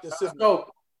 The adopted siblings.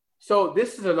 So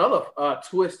this is another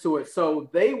twist to it. So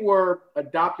they were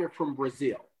adopted from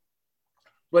Brazil.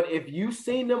 But if you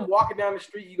seen them walking down the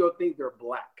street, you go think they're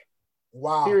black.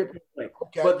 Wow.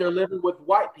 Okay. But they're living with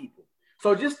white people.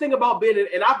 So just think about being,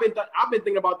 and I've been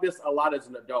thinking about this a lot as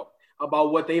an adult,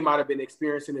 about what they might have been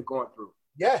experiencing and going through.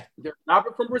 Yeah. They're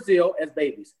adopted from Brazil as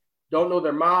babies. Don't know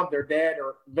their mom, their dad,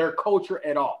 or their culture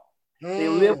at all. They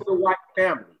live with a white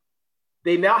family.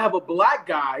 They now have a black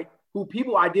guy who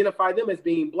people identify them as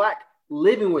being black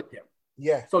living with them.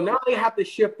 Yeah. So now they have to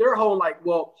shift their whole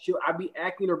should I be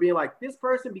acting or being like this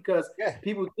person because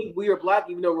people think we are black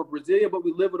even though we're Brazilian, but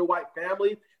we live with a white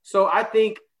family. So I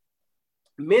think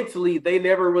mentally they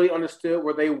never really understood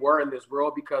where they were in this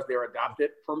world because they're adopted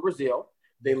from Brazil.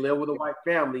 They live with a white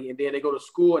family and then they go to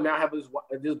school and now have this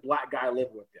black guy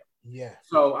living with them. Yeah.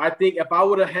 So I think if I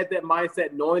would have had that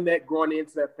mindset, knowing that growing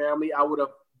into that family, I would have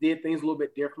did things a little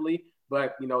bit differently.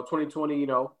 But, 2020,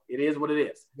 it is what it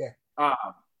is. Yeah.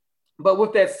 But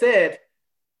with that said,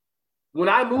 when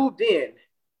I moved in,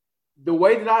 the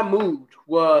way that I moved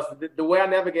was, the way I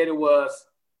navigated was,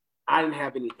 I didn't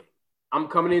have anything. I'm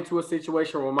coming into a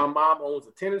situation where my mom owns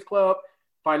a tennis club.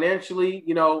 Financially,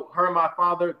 her and my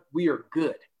father, we are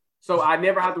good. So I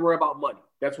never have to worry about money.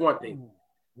 That's one thing.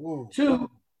 Ooh. Two,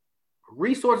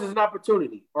 resources and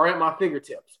opportunity are at my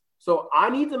fingertips. So I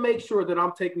need to make sure that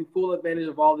I'm taking full advantage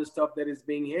of all this stuff that is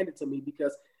being handed to me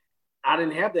because I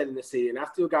didn't have that in the city. And I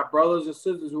still got brothers and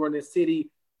sisters who are in this city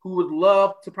who would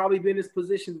love to probably be in this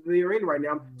position that they're in right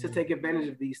now to take advantage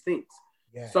of these things.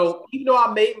 Yes. So even though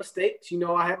I made mistakes,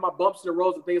 I had my bumps in the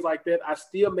roads and things like that, I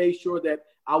still made sure that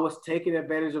I was taking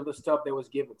advantage of the stuff that was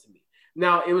given to me.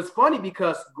 Now, it was funny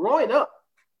because growing up,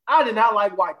 I did not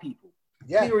like white people,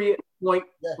 period, point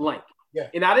blank. Yeah.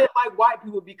 And I didn't like white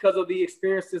people because of the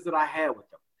experiences that I had with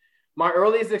them. My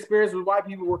earliest experience with white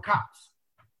people were cops.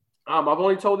 I've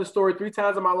only told this story 3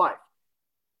 times in my life.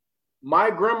 My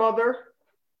grandmother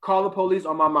called the police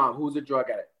on my mom, who was a drug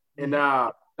addict. And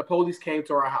the police came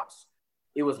to our house.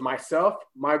 It was myself,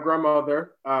 my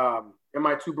grandmother, and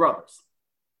my 2 brothers.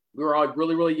 We were all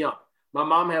really, really young. My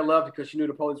mom had left because she knew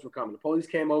the police were coming. The police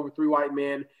came over, 3 white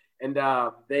men, and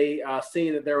they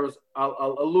seen that there was a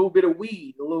little bit of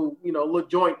weed, a little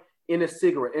joint in a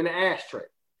cigarette, in an ashtray.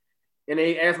 And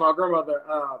they asked my grandmother,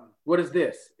 what is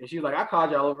this? And she was like, I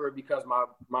called y'all over because my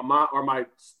mom or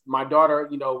my daughter,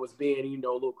 was being,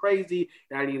 a little crazy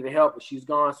and I needed help, but she's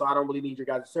gone. So I don't really need your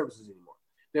guys' services anymore.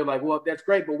 They're like, well, that's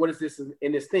great. But what is this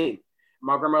in this thing?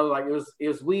 My grandmother was like, it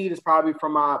was weed. It's probably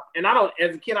from as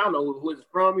a kid, I don't know who it's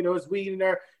from. It's weed in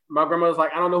there. My grandmother was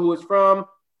like, I don't know who it's from.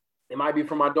 It might be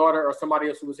from my daughter or somebody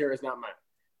else who was here. It's not mine.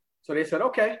 So they said,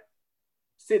 okay,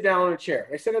 sit down on a chair.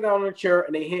 They set her down on a chair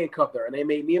and they handcuffed her. And they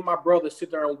made me and my brother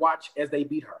sit there and watch as they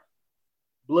beat her.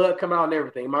 Blood come out and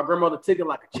everything. My grandmother took it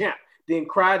like a champ. Didn't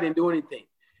cry, didn't do anything.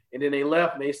 And then they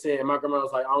left and they said, and my grandmother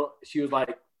was like, she was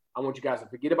like, I want you guys to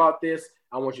forget about this.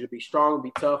 I want you to be strong and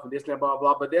be tough and this and that, blah,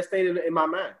 blah. But that stayed in my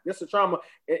mind. This is a trauma.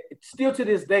 Still to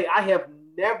this day, I have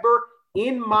never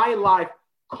in my life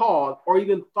called or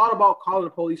even thought about calling the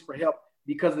police for help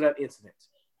because of that incident.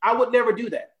 I would never do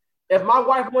that. If my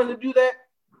wife wanted to do that,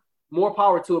 more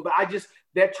power to it. But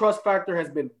that trust factor has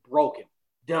been broken,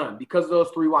 done because of those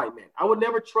 3 white men. I would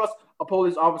never trust a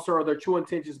police officer or their true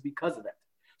intentions because of that.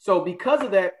 So because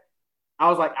of that, I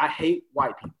was like, I hate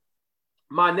white people.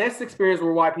 My next experience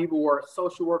with white people were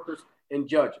social workers and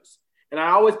judges. And I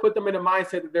always put them in the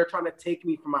mindset that they're trying to take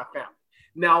me from my family.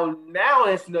 Now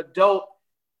as an adult,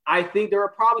 I think there are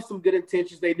probably some good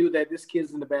intentions. They knew that this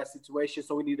kid's in a bad situation,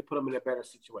 so we need to put him in a better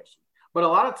situation. But a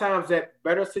lot of times that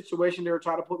better situation they were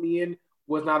trying to put me in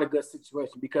was not a good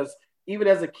situation because even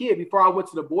as a kid, before I went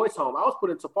to the boys' home, I was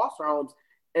put into foster homes,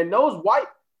 and those white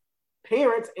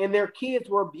parents and their kids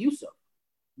were abusive,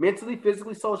 mentally,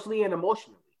 physically, socially, and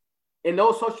emotionally. And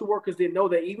those social workers didn't know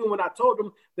that. Even when I told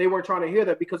them, they weren't trying to hear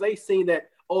that because they seen that,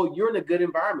 oh, you're in a good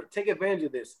environment. Take advantage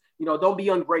of this. Don't be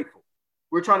ungrateful.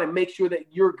 We're trying to make sure that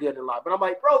you're good in life. But I'm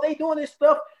like, bro, they doing this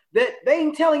stuff that they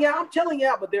ain't telling you. I'm telling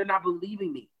you, but they're not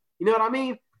believing me. You know what I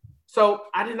mean? So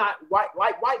I did not like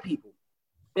white people.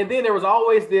 And then there was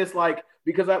always this, like,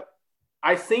 because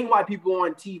I seen white people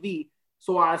on TV,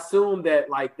 so I assumed that,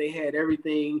 like, they had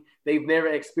everything. They've never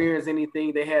experienced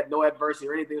anything. They had no adversity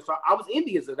or anything. So I was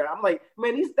envious of that. I'm like,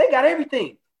 man, they got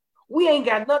everything. We ain't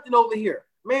got nothing over here.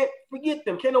 Man, forget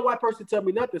them. Can't no white person tell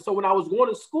me nothing. So when I was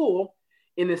going to school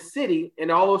in the city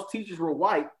and all those teachers were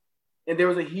white, and there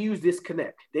was a huge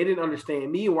disconnect. They didn't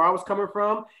understand me and where I was coming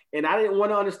from, and I didn't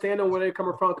want to understand them where they were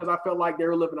coming from because I felt like they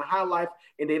were living a high life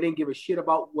and they didn't give a shit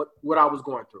about what I was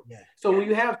going through. Yeah. So when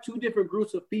you have two different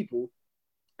groups of people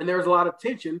and there's a lot of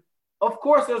tension, of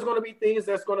course there's going to be things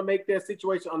that's going to make that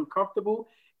situation uncomfortable,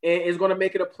 and it's going to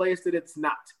make it a place that it's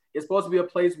not. It's supposed to be a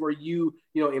place where you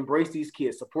embrace these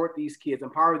kids, support these kids,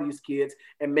 empower these kids,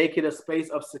 and make it a space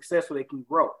of success so they can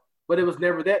grow. But it was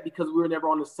never that because we were never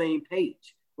on the same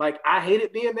page. Like, I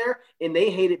hated being there, and they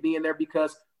hated being there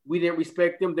because we didn't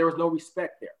respect them. There was no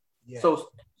respect there. Yeah. So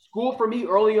school for me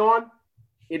early on,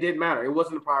 it didn't matter. It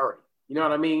wasn't a priority. You know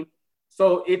what I mean?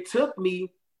 So it took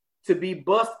me to be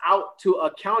bussed out to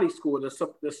a county school,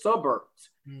 the suburbs.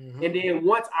 Mm-hmm. And then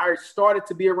once I started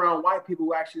to be around white people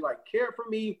who actually, like, cared for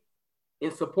me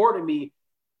and supported me,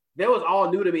 that was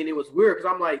all new to me. And it was weird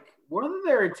because I'm like, what are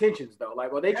their intentions, though?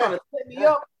 Like, are they trying to set me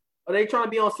up? Are they trying to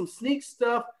be on some sneak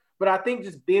stuff? But I think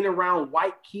just being around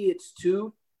white kids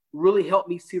too really helped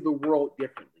me see the world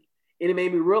differently. And it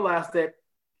made me realize that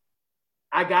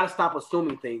I got to stop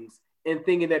assuming things and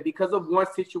thinking that because of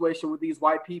one situation with these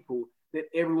white people, that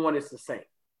everyone is the same.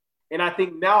 And I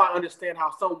think now I understand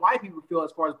how some white people feel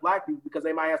as far as black people, because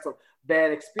they might have some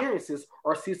bad experiences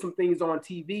or see some things on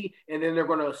TV, and then they're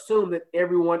going to assume that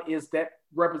everyone is that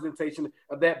representation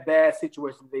of that bad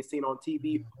situation that they've seen on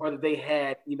TV or that they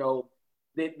had,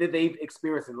 that they've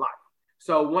experienced in life.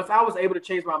 So once I was able to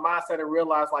change my mindset and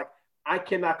realize, like, I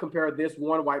cannot compare this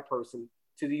one white person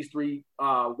to these three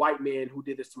white men who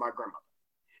did this to my grandmother.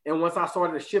 And once I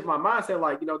started to shift my mindset,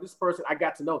 like, this person, I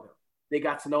got to know them. They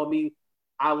got to know me.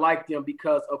 I like them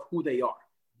because of who they are,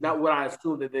 not what I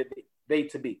assumed that they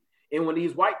to be. And when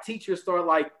these white teachers start,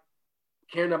 like,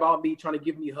 caring about me, trying to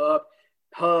give me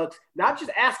hugs, not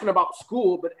just asking about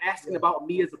school, but asking about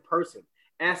me as a person,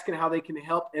 asking how they can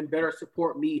help and better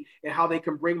support me and how they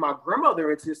can bring my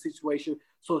grandmother into this situation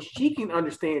so she can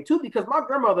understand too. Because my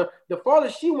grandmother, the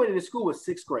farthest she went into school was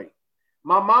 6th grade.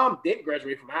 My mom didn't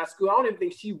graduate from high school. I don't even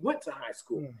think she went to high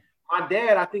school. My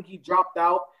dad, I think he dropped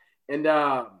out, and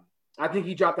I think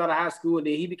he dropped out of high school, and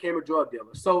then he became a drug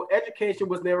dealer. So education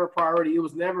was never a priority. It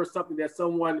was never something that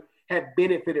someone had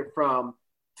benefited from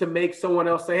to make someone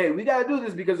else say, hey, we got to do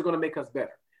this because it's going to make us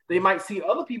better. They might see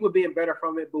other people being better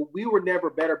from it, but we were never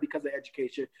better because of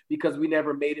education, because we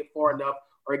never made it far enough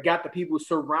or got the people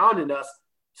surrounding us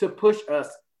to push us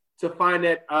to find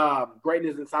that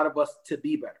greatness inside of us to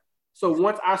be better. So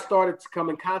once I started to come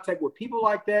in contact with people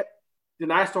like that,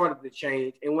 then I started to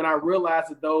change. And when I realized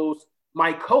that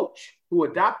my coach who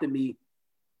adopted me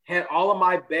had all of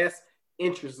my best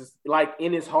interests, like,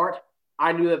 in his heart,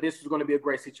 I knew that this was going to be a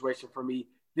great situation for me,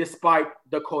 despite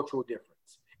the cultural difference.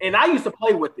 And I used to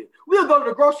play with it. We'll go to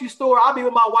the grocery store. I'll be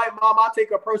with my white mom. I'll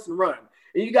take a purse and run.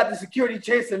 And you got the security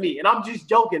chasing me. And I'm just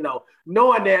joking, though,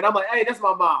 knowing that. I'm like, hey, that's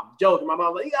my mom. Joking. My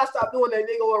mom's like, you got to stop doing that.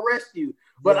 They're going to arrest you.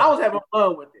 But I was having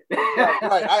fun with it.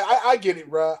 Right. I get it,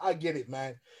 bro. I get it,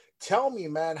 man. Tell me,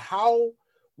 man, what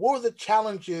were the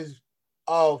challenges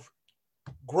of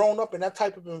growing up in that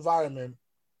type of environment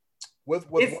with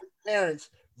parents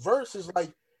versus,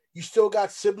 like, you still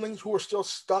got siblings who are still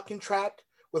stuck and trapped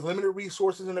with limited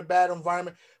resources in a bad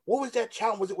environment? What was that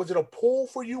challenge? Was it a pull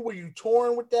for you? Were you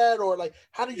torn with that? Or, like,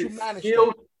 how did you manage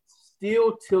that?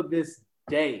 Still till this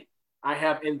day, I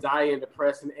have anxiety and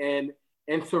depression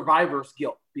and survivor's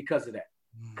guilt because of that.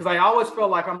 Because I always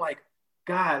felt like, I'm like,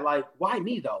 God, like, why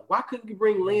me though? Why couldn't you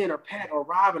bring Lynn or Pat or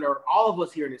Robin or all of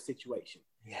us here in this situation?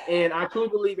 Yeah. And I truly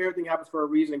believe everything happens for a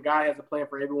reason. God has a plan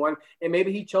for everyone. And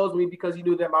maybe he chose me because he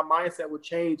knew that my mindset would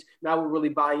change and I would really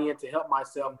buy in to help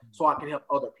myself so I can help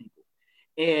other people.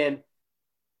 And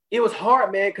it was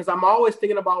hard, man, because I'm always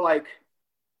thinking about, like,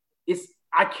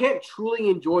 I can't truly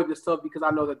enjoy this stuff because I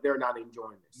know that they're not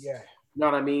enjoying this. Yeah. You know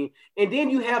what I mean? And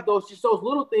then you have those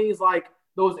little things, like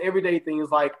those everyday things,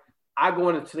 like I go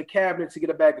into the cabinet to get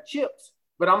a bag of chips,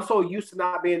 but I'm so used to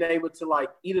not being able to like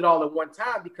eat it all at one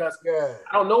time because Yeah.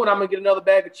 I don't know when I'm gonna get another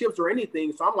bag of chips or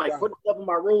anything. So I'm like Right. putting stuff in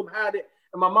my room, hide it,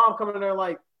 and my mom coming in there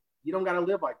like, you don't gotta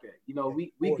live like that. You know,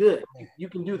 we good. You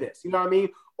can do this. You know what I mean?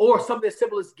 Or something as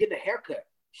simple as getting a haircut.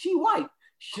 She white.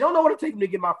 She don't know what it takes me to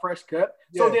get my fresh cut.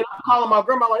 So then I'm calling my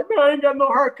grandma like, man, I ain't got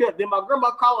no haircut. Then my grandma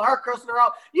calling her, cursing her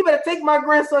out. You better take my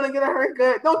grandson and get a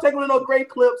haircut. Don't take him to no great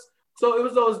clips. So it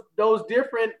was those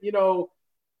different, you know,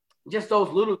 just those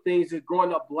little things that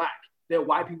growing up black that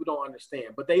white people don't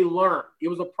understand. But they learn. It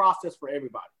was a process for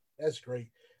everybody. That's great.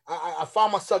 I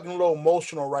find myself getting a little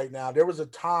emotional right now. There was a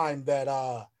time that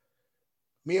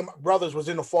me and my brothers was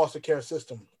in the foster care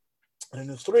system, and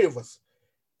there's 3 of us.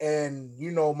 And,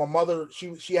 you know, my mother,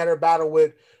 she had her battle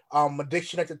with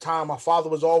addiction at the time. My father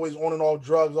was always on and off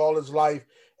drugs all his life.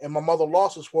 And my mother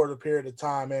lost us for a period of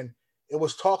time. And it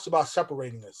was talks about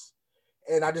separating us.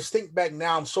 And I just think back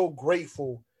now, I'm so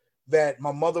grateful that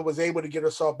my mother was able to get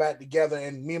herself back together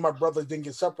and me and my brothers didn't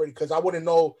get separated because I wouldn't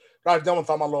know what I was done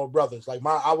without my little brothers. Like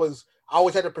I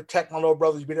always had to protect my little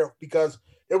brothers because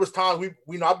there was times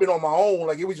I've been on my own.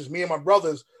 Like it was just me and my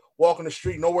brothers walking the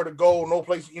street, nowhere to go, no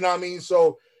place, you know what I mean?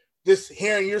 So just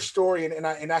hearing your story and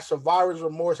that survivor's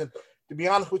remorse, and to be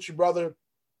honest with you, brother,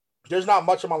 there's not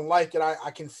much of my life that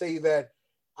I can say that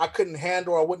I couldn't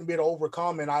handle or I wouldn't be able to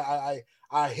overcome, and I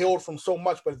healed from so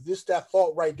much. But that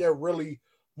thought right there really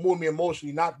moved me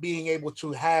emotionally, not being able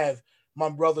to have my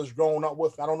brothers growing up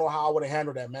with me. I don't know how I would have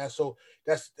handled that, man. So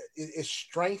it's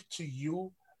strength to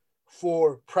you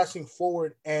for pressing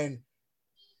forward and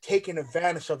taking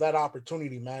advantage of that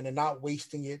opportunity, man, and not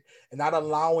wasting it and not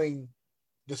allowing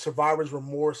the survivor's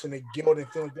remorse and the guilt and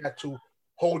things like that to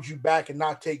hold you back and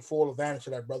not take full advantage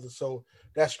of that, brother. So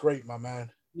that's great, my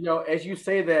man. You know, as you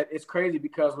say that, it's crazy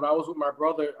because when I was with my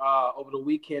brother over the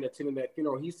weekend attending that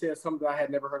funeral, he said something I had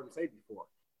never heard him say before.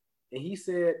 And he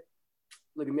said,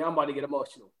 look at me, I'm about to get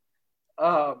emotional.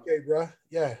 Okay, bro.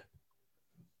 Yeah.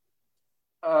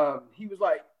 He was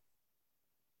like,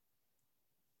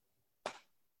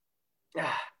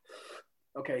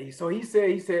 okay. So he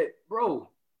said, bro,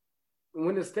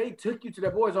 when the state took you to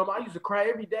that boy's home, I used to cry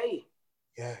every day.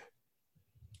 Yeah.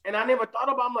 And I never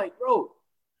thought about, I'm like, bro,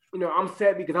 you know, I'm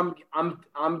sad because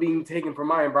I'm being taken from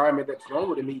my environment that's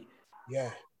wrong with me. Yeah.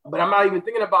 But I'm not even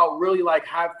thinking about really like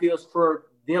how it feels for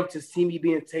them to see me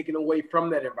being taken away from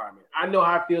that environment. I know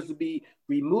how it feels to be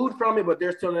removed from it, but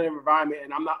they're still in that environment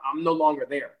and I'm no longer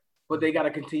there. But they got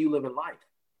to continue living life.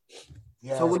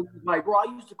 Yeah. So when he's like, bro,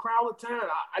 I used to cry all the time.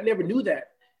 I never knew that.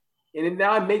 And then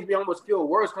now it makes me almost feel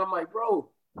worse because I'm like, bro,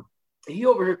 he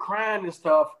over here crying and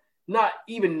stuff, not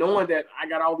even knowing that I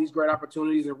got all these great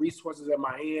opportunities and resources at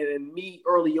my hand, and me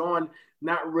early on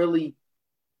not really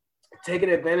taking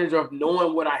advantage of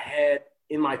knowing what I had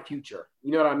in my future.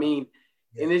 You know what I mean?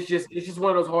 Yeah. And it's just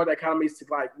one of those hard that kind of makes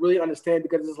it like really understand,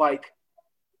 because it's like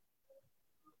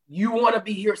you want to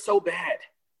be here so bad.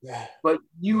 Yeah. But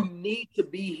you need to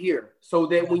be here so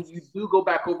that when you do go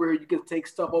back over here, you can take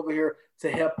stuff over here to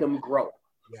help them grow.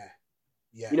 Yeah.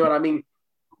 Yeah. You know what I mean?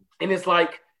 And it's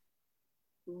like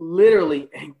literally,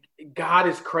 God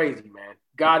is crazy, man.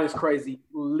 God is crazy.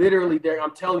 Literally there.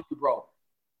 I'm telling you, bro,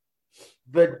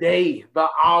 the day, the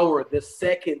hour, the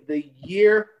second, the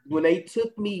year when they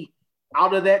took me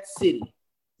out of that city.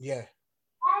 Yeah.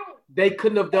 They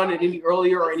couldn't have done it any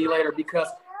earlier or any later, because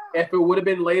if it would have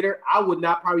been later, I would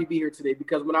not probably be here today.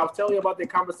 Because when I was telling you about the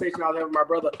conversation I was having with my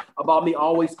brother about me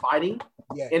always fighting,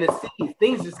 in the city,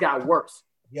 things just got worse.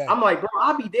 Yeah. I'm like, bro,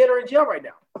 I'll be dead or in jail right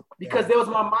now, because that was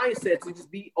my mindset, to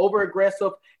just be over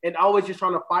aggressive and always just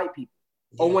trying to fight people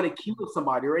or want to kill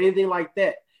somebody or anything like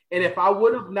that. And if I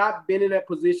would have not been in that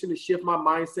position to shift my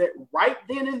mindset right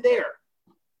then and there,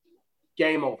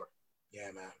 game over.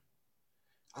 Yeah, man.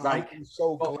 I'm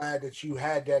so glad that you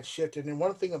had that shift. And then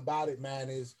one thing about it, man,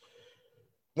 is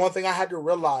one thing I had to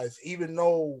realize, even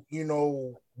though, you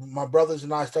know, my brothers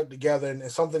and I stuck together, and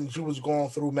something that you was going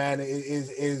through, man,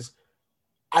 is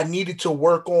I needed to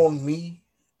work on me.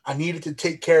 I needed to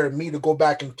take care of me to go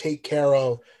back and take care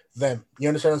of them. You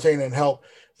understand what I'm saying? And help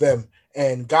them.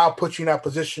 And God put you in that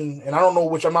position. And I don't know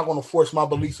which, I'm not going to force my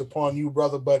beliefs upon you,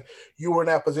 brother, but you were in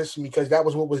that position because that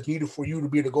was what was needed for you to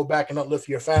be able to go back and uplift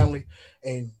your family.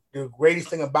 And the greatest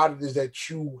thing about it is that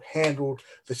you handled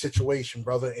the situation,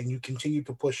 brother, and you continued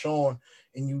to push on,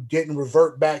 and you didn't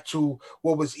revert back to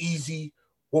what was easy,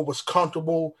 what was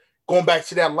comfortable, going back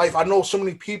to that life. I know so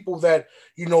many people that,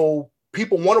 you know,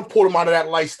 people want to pull them out of that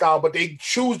lifestyle, but they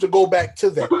choose to go back to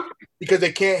that because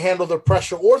they can't handle the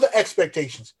pressure or the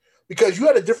expectations, because you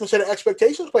had a different set of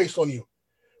expectations placed on you.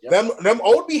 Yep. Them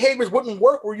old behaviors wouldn't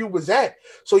work where you was at.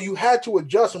 So you had to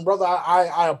adjust. And brother,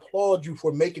 I applaud you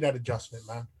for making that adjustment,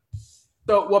 man.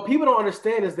 So what people don't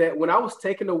understand is that when I was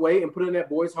taken away and put in that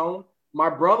boys' home, my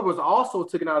brother was also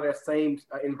taken out of that same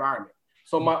environment.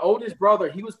 So my oldest brother,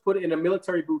 he was put in a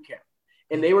military boot camp,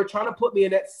 and they were trying to put me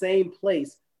in that same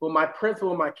place. But my principal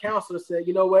and my counselor said,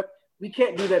 you know what? We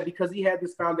can't do that because he had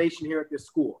this foundation here at this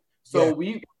school. So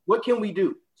what can we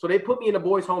do? So they put me in a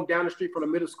boys' home down the street from the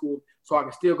middle school so I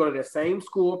can still go to that same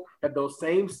school, have those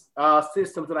same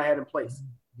systems that I had in place.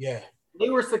 Yeah. They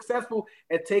were successful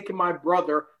at taking my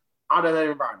brother out of that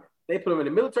environment. They put him in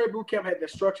the military boot camp, had the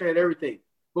structure, had everything.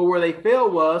 But where they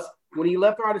failed was when he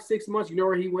left out of 6 months, you know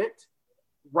where he went?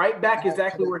 Right back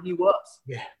exactly where he was.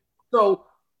 Yeah. So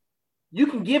you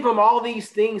can give him all these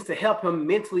things to help him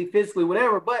mentally, physically,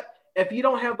 whatever. But if you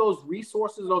don't have those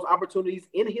resources, those opportunities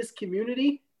in his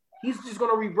community, he's just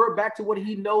going to revert back to what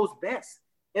he knows best.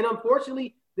 And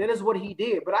unfortunately, that is what he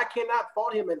did. But I cannot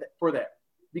fault him for that,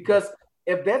 because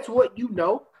if that's what you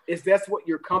know, if that's what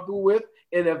you're comfortable with,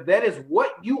 and if that is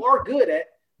what you are good at,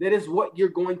 that is what you're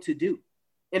going to do.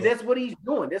 And that's what he's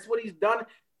doing. That's what he's done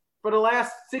for the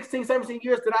last 16, 17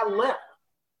 years that I left.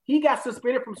 He got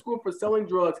suspended from school for selling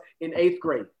drugs in 8th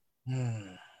grade.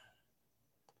 And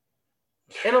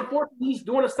unfortunately, he's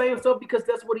doing the same stuff because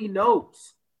that's what he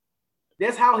knows.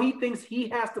 That's how he thinks he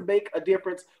has to make a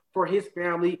difference for his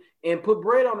family and put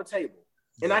bread on the table.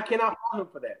 And I cannot fault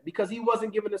him for that because he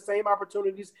wasn't given the same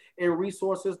opportunities and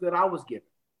resources that I was given.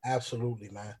 Absolutely,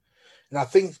 man. And I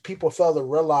think people fail to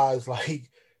realize, like,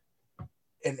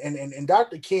 and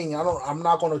Dr. King, I'm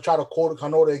not going to try to quote it. I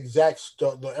know the exact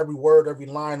the every word, every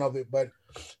line of it, but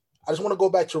I just want to go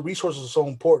back to resources are so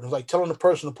important. It's like telling the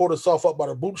person to pull themselves up by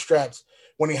their bootstraps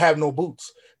when they have no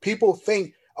boots. People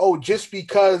think, oh, just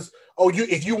because,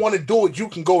 if you want to do it, you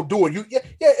can go do it.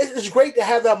 It's great to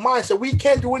have that mindset. We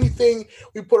can't do anything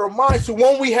we put our minds to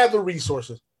when we have the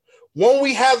resources, when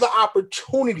we have the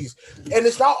opportunities. And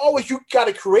it's not always you got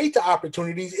to create the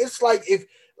opportunities. It's like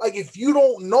if you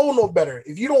don't know no better,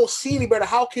 if you don't see any better,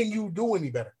 how can you do any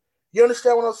better? You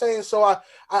understand what I'm saying? So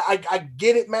I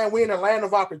get it, man. We're in a land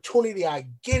of opportunity. I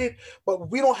get it. But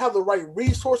we don't have the right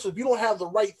resources. We don't have the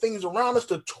right things around us,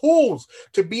 the tools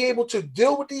to be able to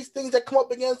deal with these things that come up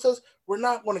against us. We're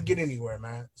not going to get anywhere,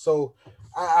 man. So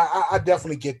I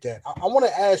definitely get that. I want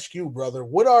to ask you, brother,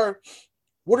 what are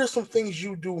some things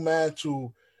you do, man,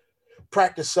 to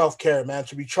practice self-care, man,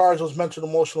 to recharge those mental and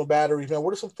emotional batteries, man?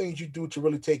 What are some things you do to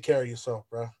really take care of yourself,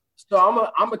 bro? So I'm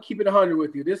gonna keep it 100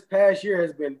 with you. This past year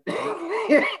has been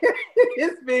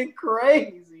it's been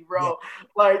crazy, bro. Yeah.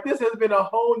 Like this has been a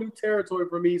whole new territory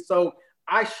for me. So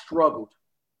I struggled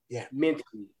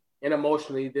mentally and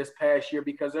emotionally this past year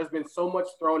because there's been so much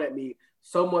thrown at me,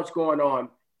 so much going on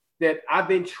that I've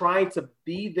been trying to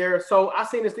be there. So I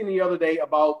seen this thing the other day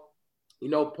about,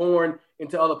 pouring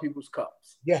into other people's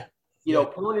cups. Yeah.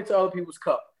 Pouring into other people's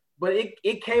cup. But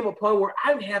it came a point where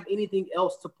I didn't have anything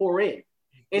else to pour in.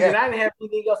 And then I didn't have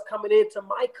anything else coming into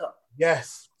my cup.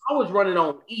 Yes. I was running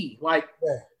on E, like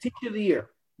Teacher of the Year,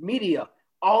 media,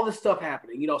 all this stuff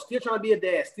happening. Still trying to be a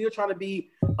dad, still trying to be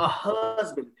a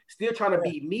husband, still trying to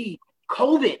be me.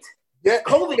 COVID. Yeah.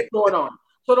 COVID going on.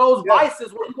 So those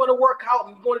vices where you want to work out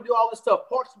and you want to do all this stuff,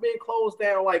 parks being closed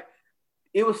down, like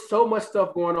it was so much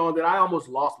stuff going on that I almost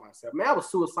lost myself. Man, I was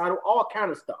suicidal, all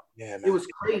kind of stuff. Yeah, man. It was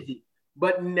crazy.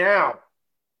 But now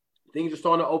things are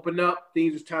starting to open up.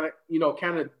 Things are trying to,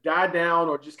 kind of die down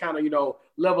or just kind of,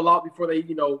 level out before they,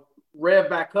 rev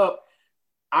back up.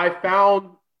 I found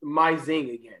my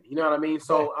zing again. You know what I mean?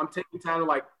 So I'm taking time to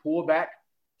like pull back,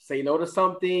 say no to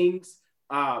some things,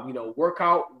 work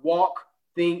out, walk,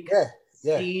 think,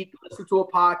 eat, listen to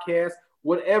a podcast,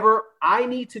 whatever I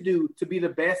need to do to be the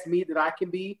best me that I can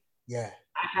be. Yeah.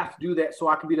 I have to do that so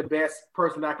I can be the best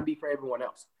person I can be for everyone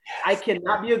else. Yes. I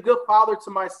cannot be a good father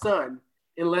to my son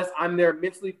unless I'm there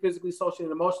mentally, physically, socially,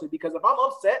 and emotionally. Because if I'm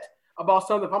upset about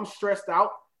something, if I'm stressed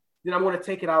out, then I'm going to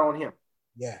take it out on him.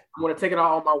 Yeah. I'm going to take it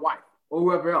out on my wife or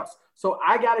whoever else. So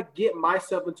I got to get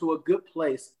myself into a good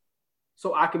place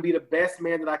so I can be the best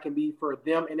man that I can be for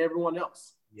them and everyone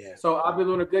else. Yeah. So I've been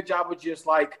doing a good job of just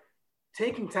like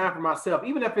taking time for myself,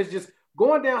 even if it's just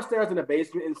going downstairs in the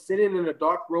basement and sitting in a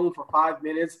dark room for 5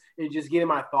 minutes and just getting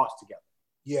my thoughts together.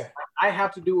 Yeah. I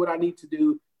have to do what I need to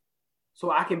do so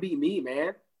I can be me,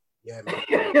 man. Yeah,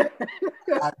 man.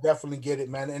 I definitely get it,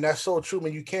 man. And that's so true,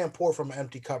 man. You can't pour from an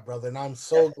empty cup, brother. And I'm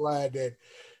so glad that,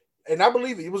 and I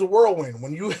believe it was a whirlwind.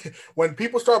 When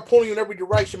people start pulling you in every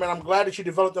direction, man, I'm glad that you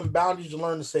developed them boundaries and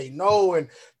learn to say no and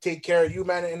take care of you,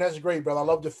 man. And that's great, brother. I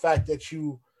love the fact that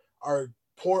you are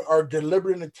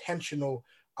deliberate and intentional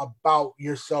about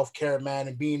your self-care, man,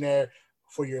 and being there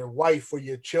for your wife, for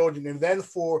your children, and then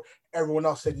for everyone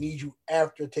else that needs you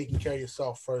after taking care of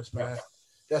yourself first, man.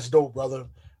 That's dope, brother.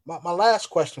 My last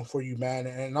question for you, man,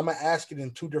 and I'm going to ask it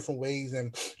in two different ways,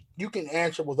 and you can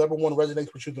answer whichever one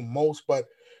resonates with you the most, but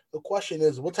the question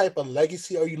is, what type of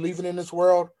legacy are you leaving in this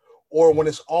world? Or when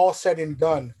it's all said and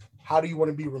done, how do you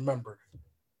want to be remembered?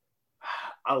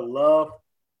 I love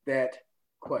that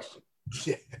question.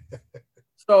 Yeah.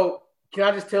 So can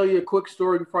I just tell you a quick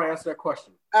story before I answer that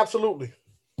question? Absolutely.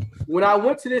 When I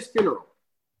went to this funeral,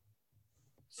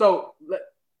 so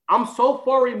I'm so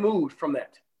far removed from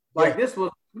that. Like it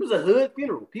was a hood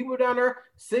funeral. People were down there,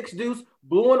 6 Deuce,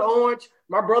 blue and orange.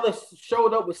 My brother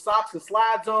showed up with socks and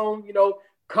slides on,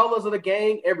 colors of the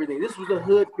gang, everything. This was a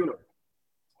hood funeral.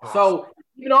 So,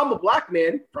 I'm a black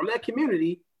man from that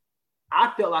community.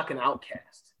 I felt like an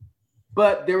outcast.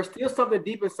 But there was still something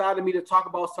deep inside of me to talk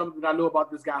about something that I knew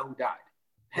about this guy who died.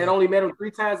 Had only met him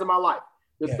 3 times in my life.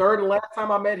 The third and last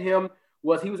time I met him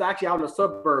he was actually out in the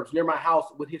suburbs near my house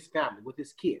with his family, with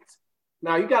his kids.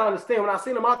 Now, you got to understand, when I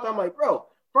seen him out there, I'm like, bro,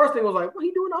 first thing was like, what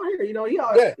he doing out here? He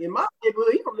out in my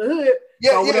neighborhood. He from the hood.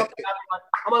 Yeah, so I went up there,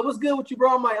 I'm like, what's good with you,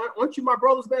 bro? I'm like, aren't you my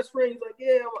brother's best friend? He's like,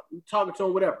 yeah. I'm talking to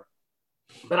him, whatever.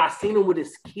 But I seen him with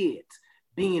his kids,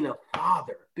 being a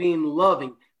father, being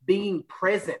loving, being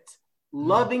present,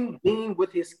 loving being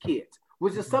with his kids,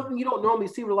 which is something you don't normally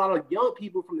see with a lot of young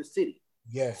people from the city.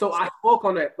 Yeah. So I spoke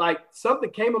on that. Like, something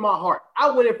came in my heart.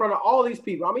 I went in front of all these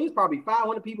people. I mean, it's probably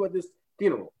 500 people at this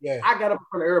funeral. Yeah. I got up in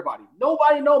front of everybody.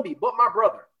 Nobody know me but my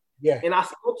brother. Yeah. And I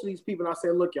spoke to these people and I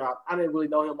said, look, y'all, I didn't really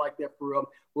know him like that for real.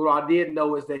 What I did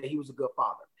know is that he was a good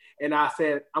father. And I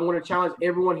said, I'm going to challenge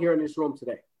everyone here in this room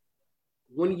today.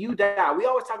 When you die, we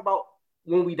always talk about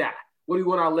when we die. What do you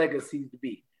want our legacy to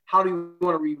be? How do you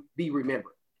want to be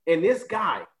remembered? And this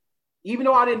guy, even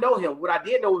though I didn't know him, what I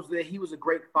did know was that he was a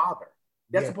great father.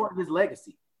 That's a part of his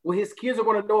legacy. What his kids are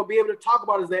going to know and be able to talk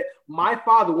about is that my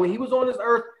father, when he was on this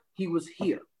earth, he was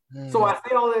here. So I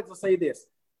say all that to say this.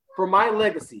 For my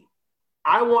legacy,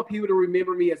 I want people to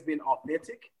remember me as being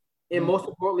authentic. And most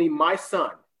importantly, my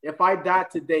son. If I die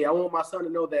today, I want my son to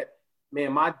know that,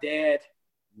 man, my dad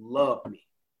loved me.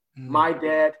 My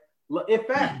dad, in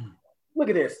fact, look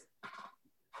at this.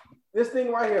 This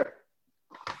thing right here.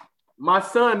 My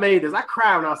son made this. I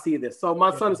cry when I see this. So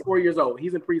my son is 4 years old.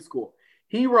 He's in preschool.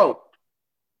 He wrote,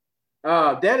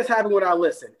 Dad is happy when I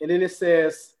listen. And then it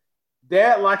says,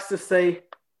 Dad likes to say,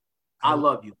 I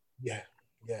love you. Yeah.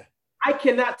 Yeah. I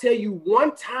cannot tell you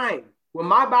one time when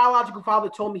my biological father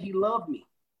told me he loved me.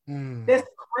 That's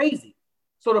crazy.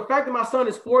 So the fact that my son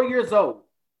is 4 years old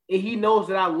and he knows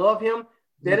that I love him,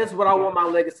 that is what I want my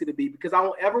legacy to be, because I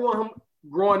don't ever want him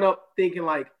growing up thinking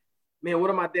like, man, what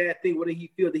did my dad think? What did he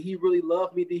feel? Did he really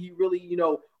love me? Did he really,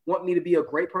 want me to be a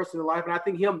great person in life? And I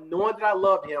think him knowing that I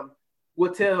love him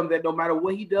will tell him that no matter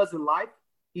what he does in life,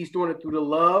 he's doing it through the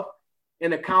love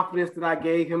and the confidence that I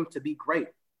gave him to be great.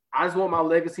 I just want my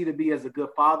legacy to be as a good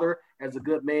father, as a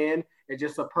good man, and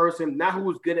just a person, not who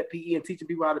was good at PE and teaching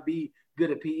people how to be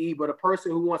good at PE, but a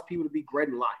person who wants people to be great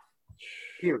in life.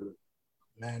 Period.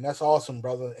 Man, that's awesome,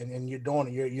 brother. And you're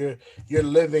doing it. You're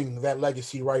living that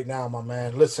legacy right now, my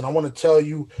man. Listen, I want to tell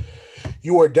you,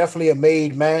 you are definitely a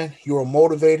made man. You are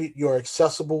motivated. You are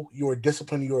accessible. You are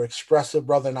disciplined. You are expressive,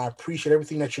 brother. And I appreciate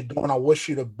everything that you're doing. I wish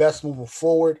you the best moving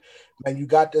forward. Man, you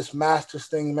got this master's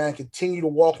thing, man. Continue to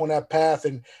walk on that path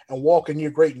and walk in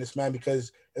your greatness, man,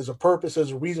 because there's a purpose,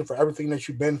 there's a reason for everything that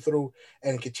you've been through,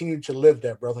 and continue to live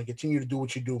that, brother, and continue to do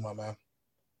what you do, my man.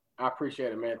 I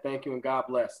appreciate it, man. Thank you, and God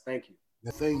bless. Thank you.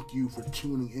 Thank you for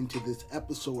tuning into this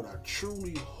episode. I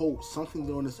truly hope something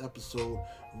during this episode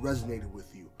resonated with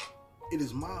you. It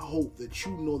is my hope that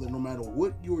you know that no matter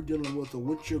what you're dealing with or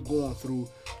what you're going through,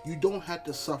 you don't have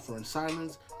to suffer in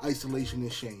silence, isolation,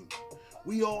 and shame.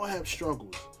 We all have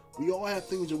struggles. We all have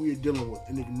things that we are dealing with,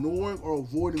 and ignoring or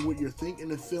avoiding what you're thinking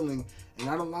and feeling and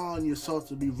not allowing yourself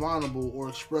to be vulnerable or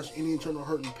express any internal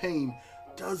hurt and pain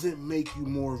doesn't make you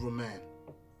more of a man.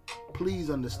 Please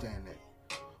understand that.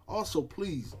 Also,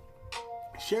 please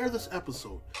share this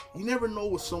episode. You never know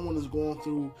what someone is going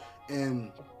through,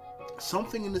 and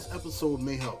something in this episode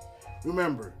may help.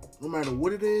 Remember, no matter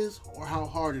what it is or how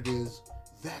hard it is,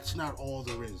 that's not all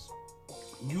there is.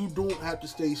 You don't have to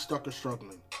stay stuck or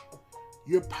struggling.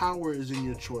 Your power is in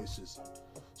your choices.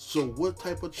 So what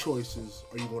type of choices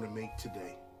are you going to make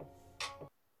today?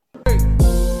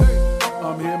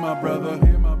 I'm here, my brother.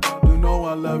 You know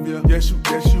I love you. Yes,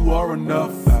 you are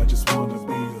enough. I just want to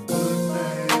be a good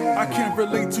man. I can't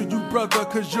relate to you, brother,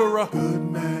 cause you're a good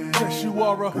man. Yes, you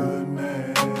are a good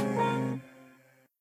man.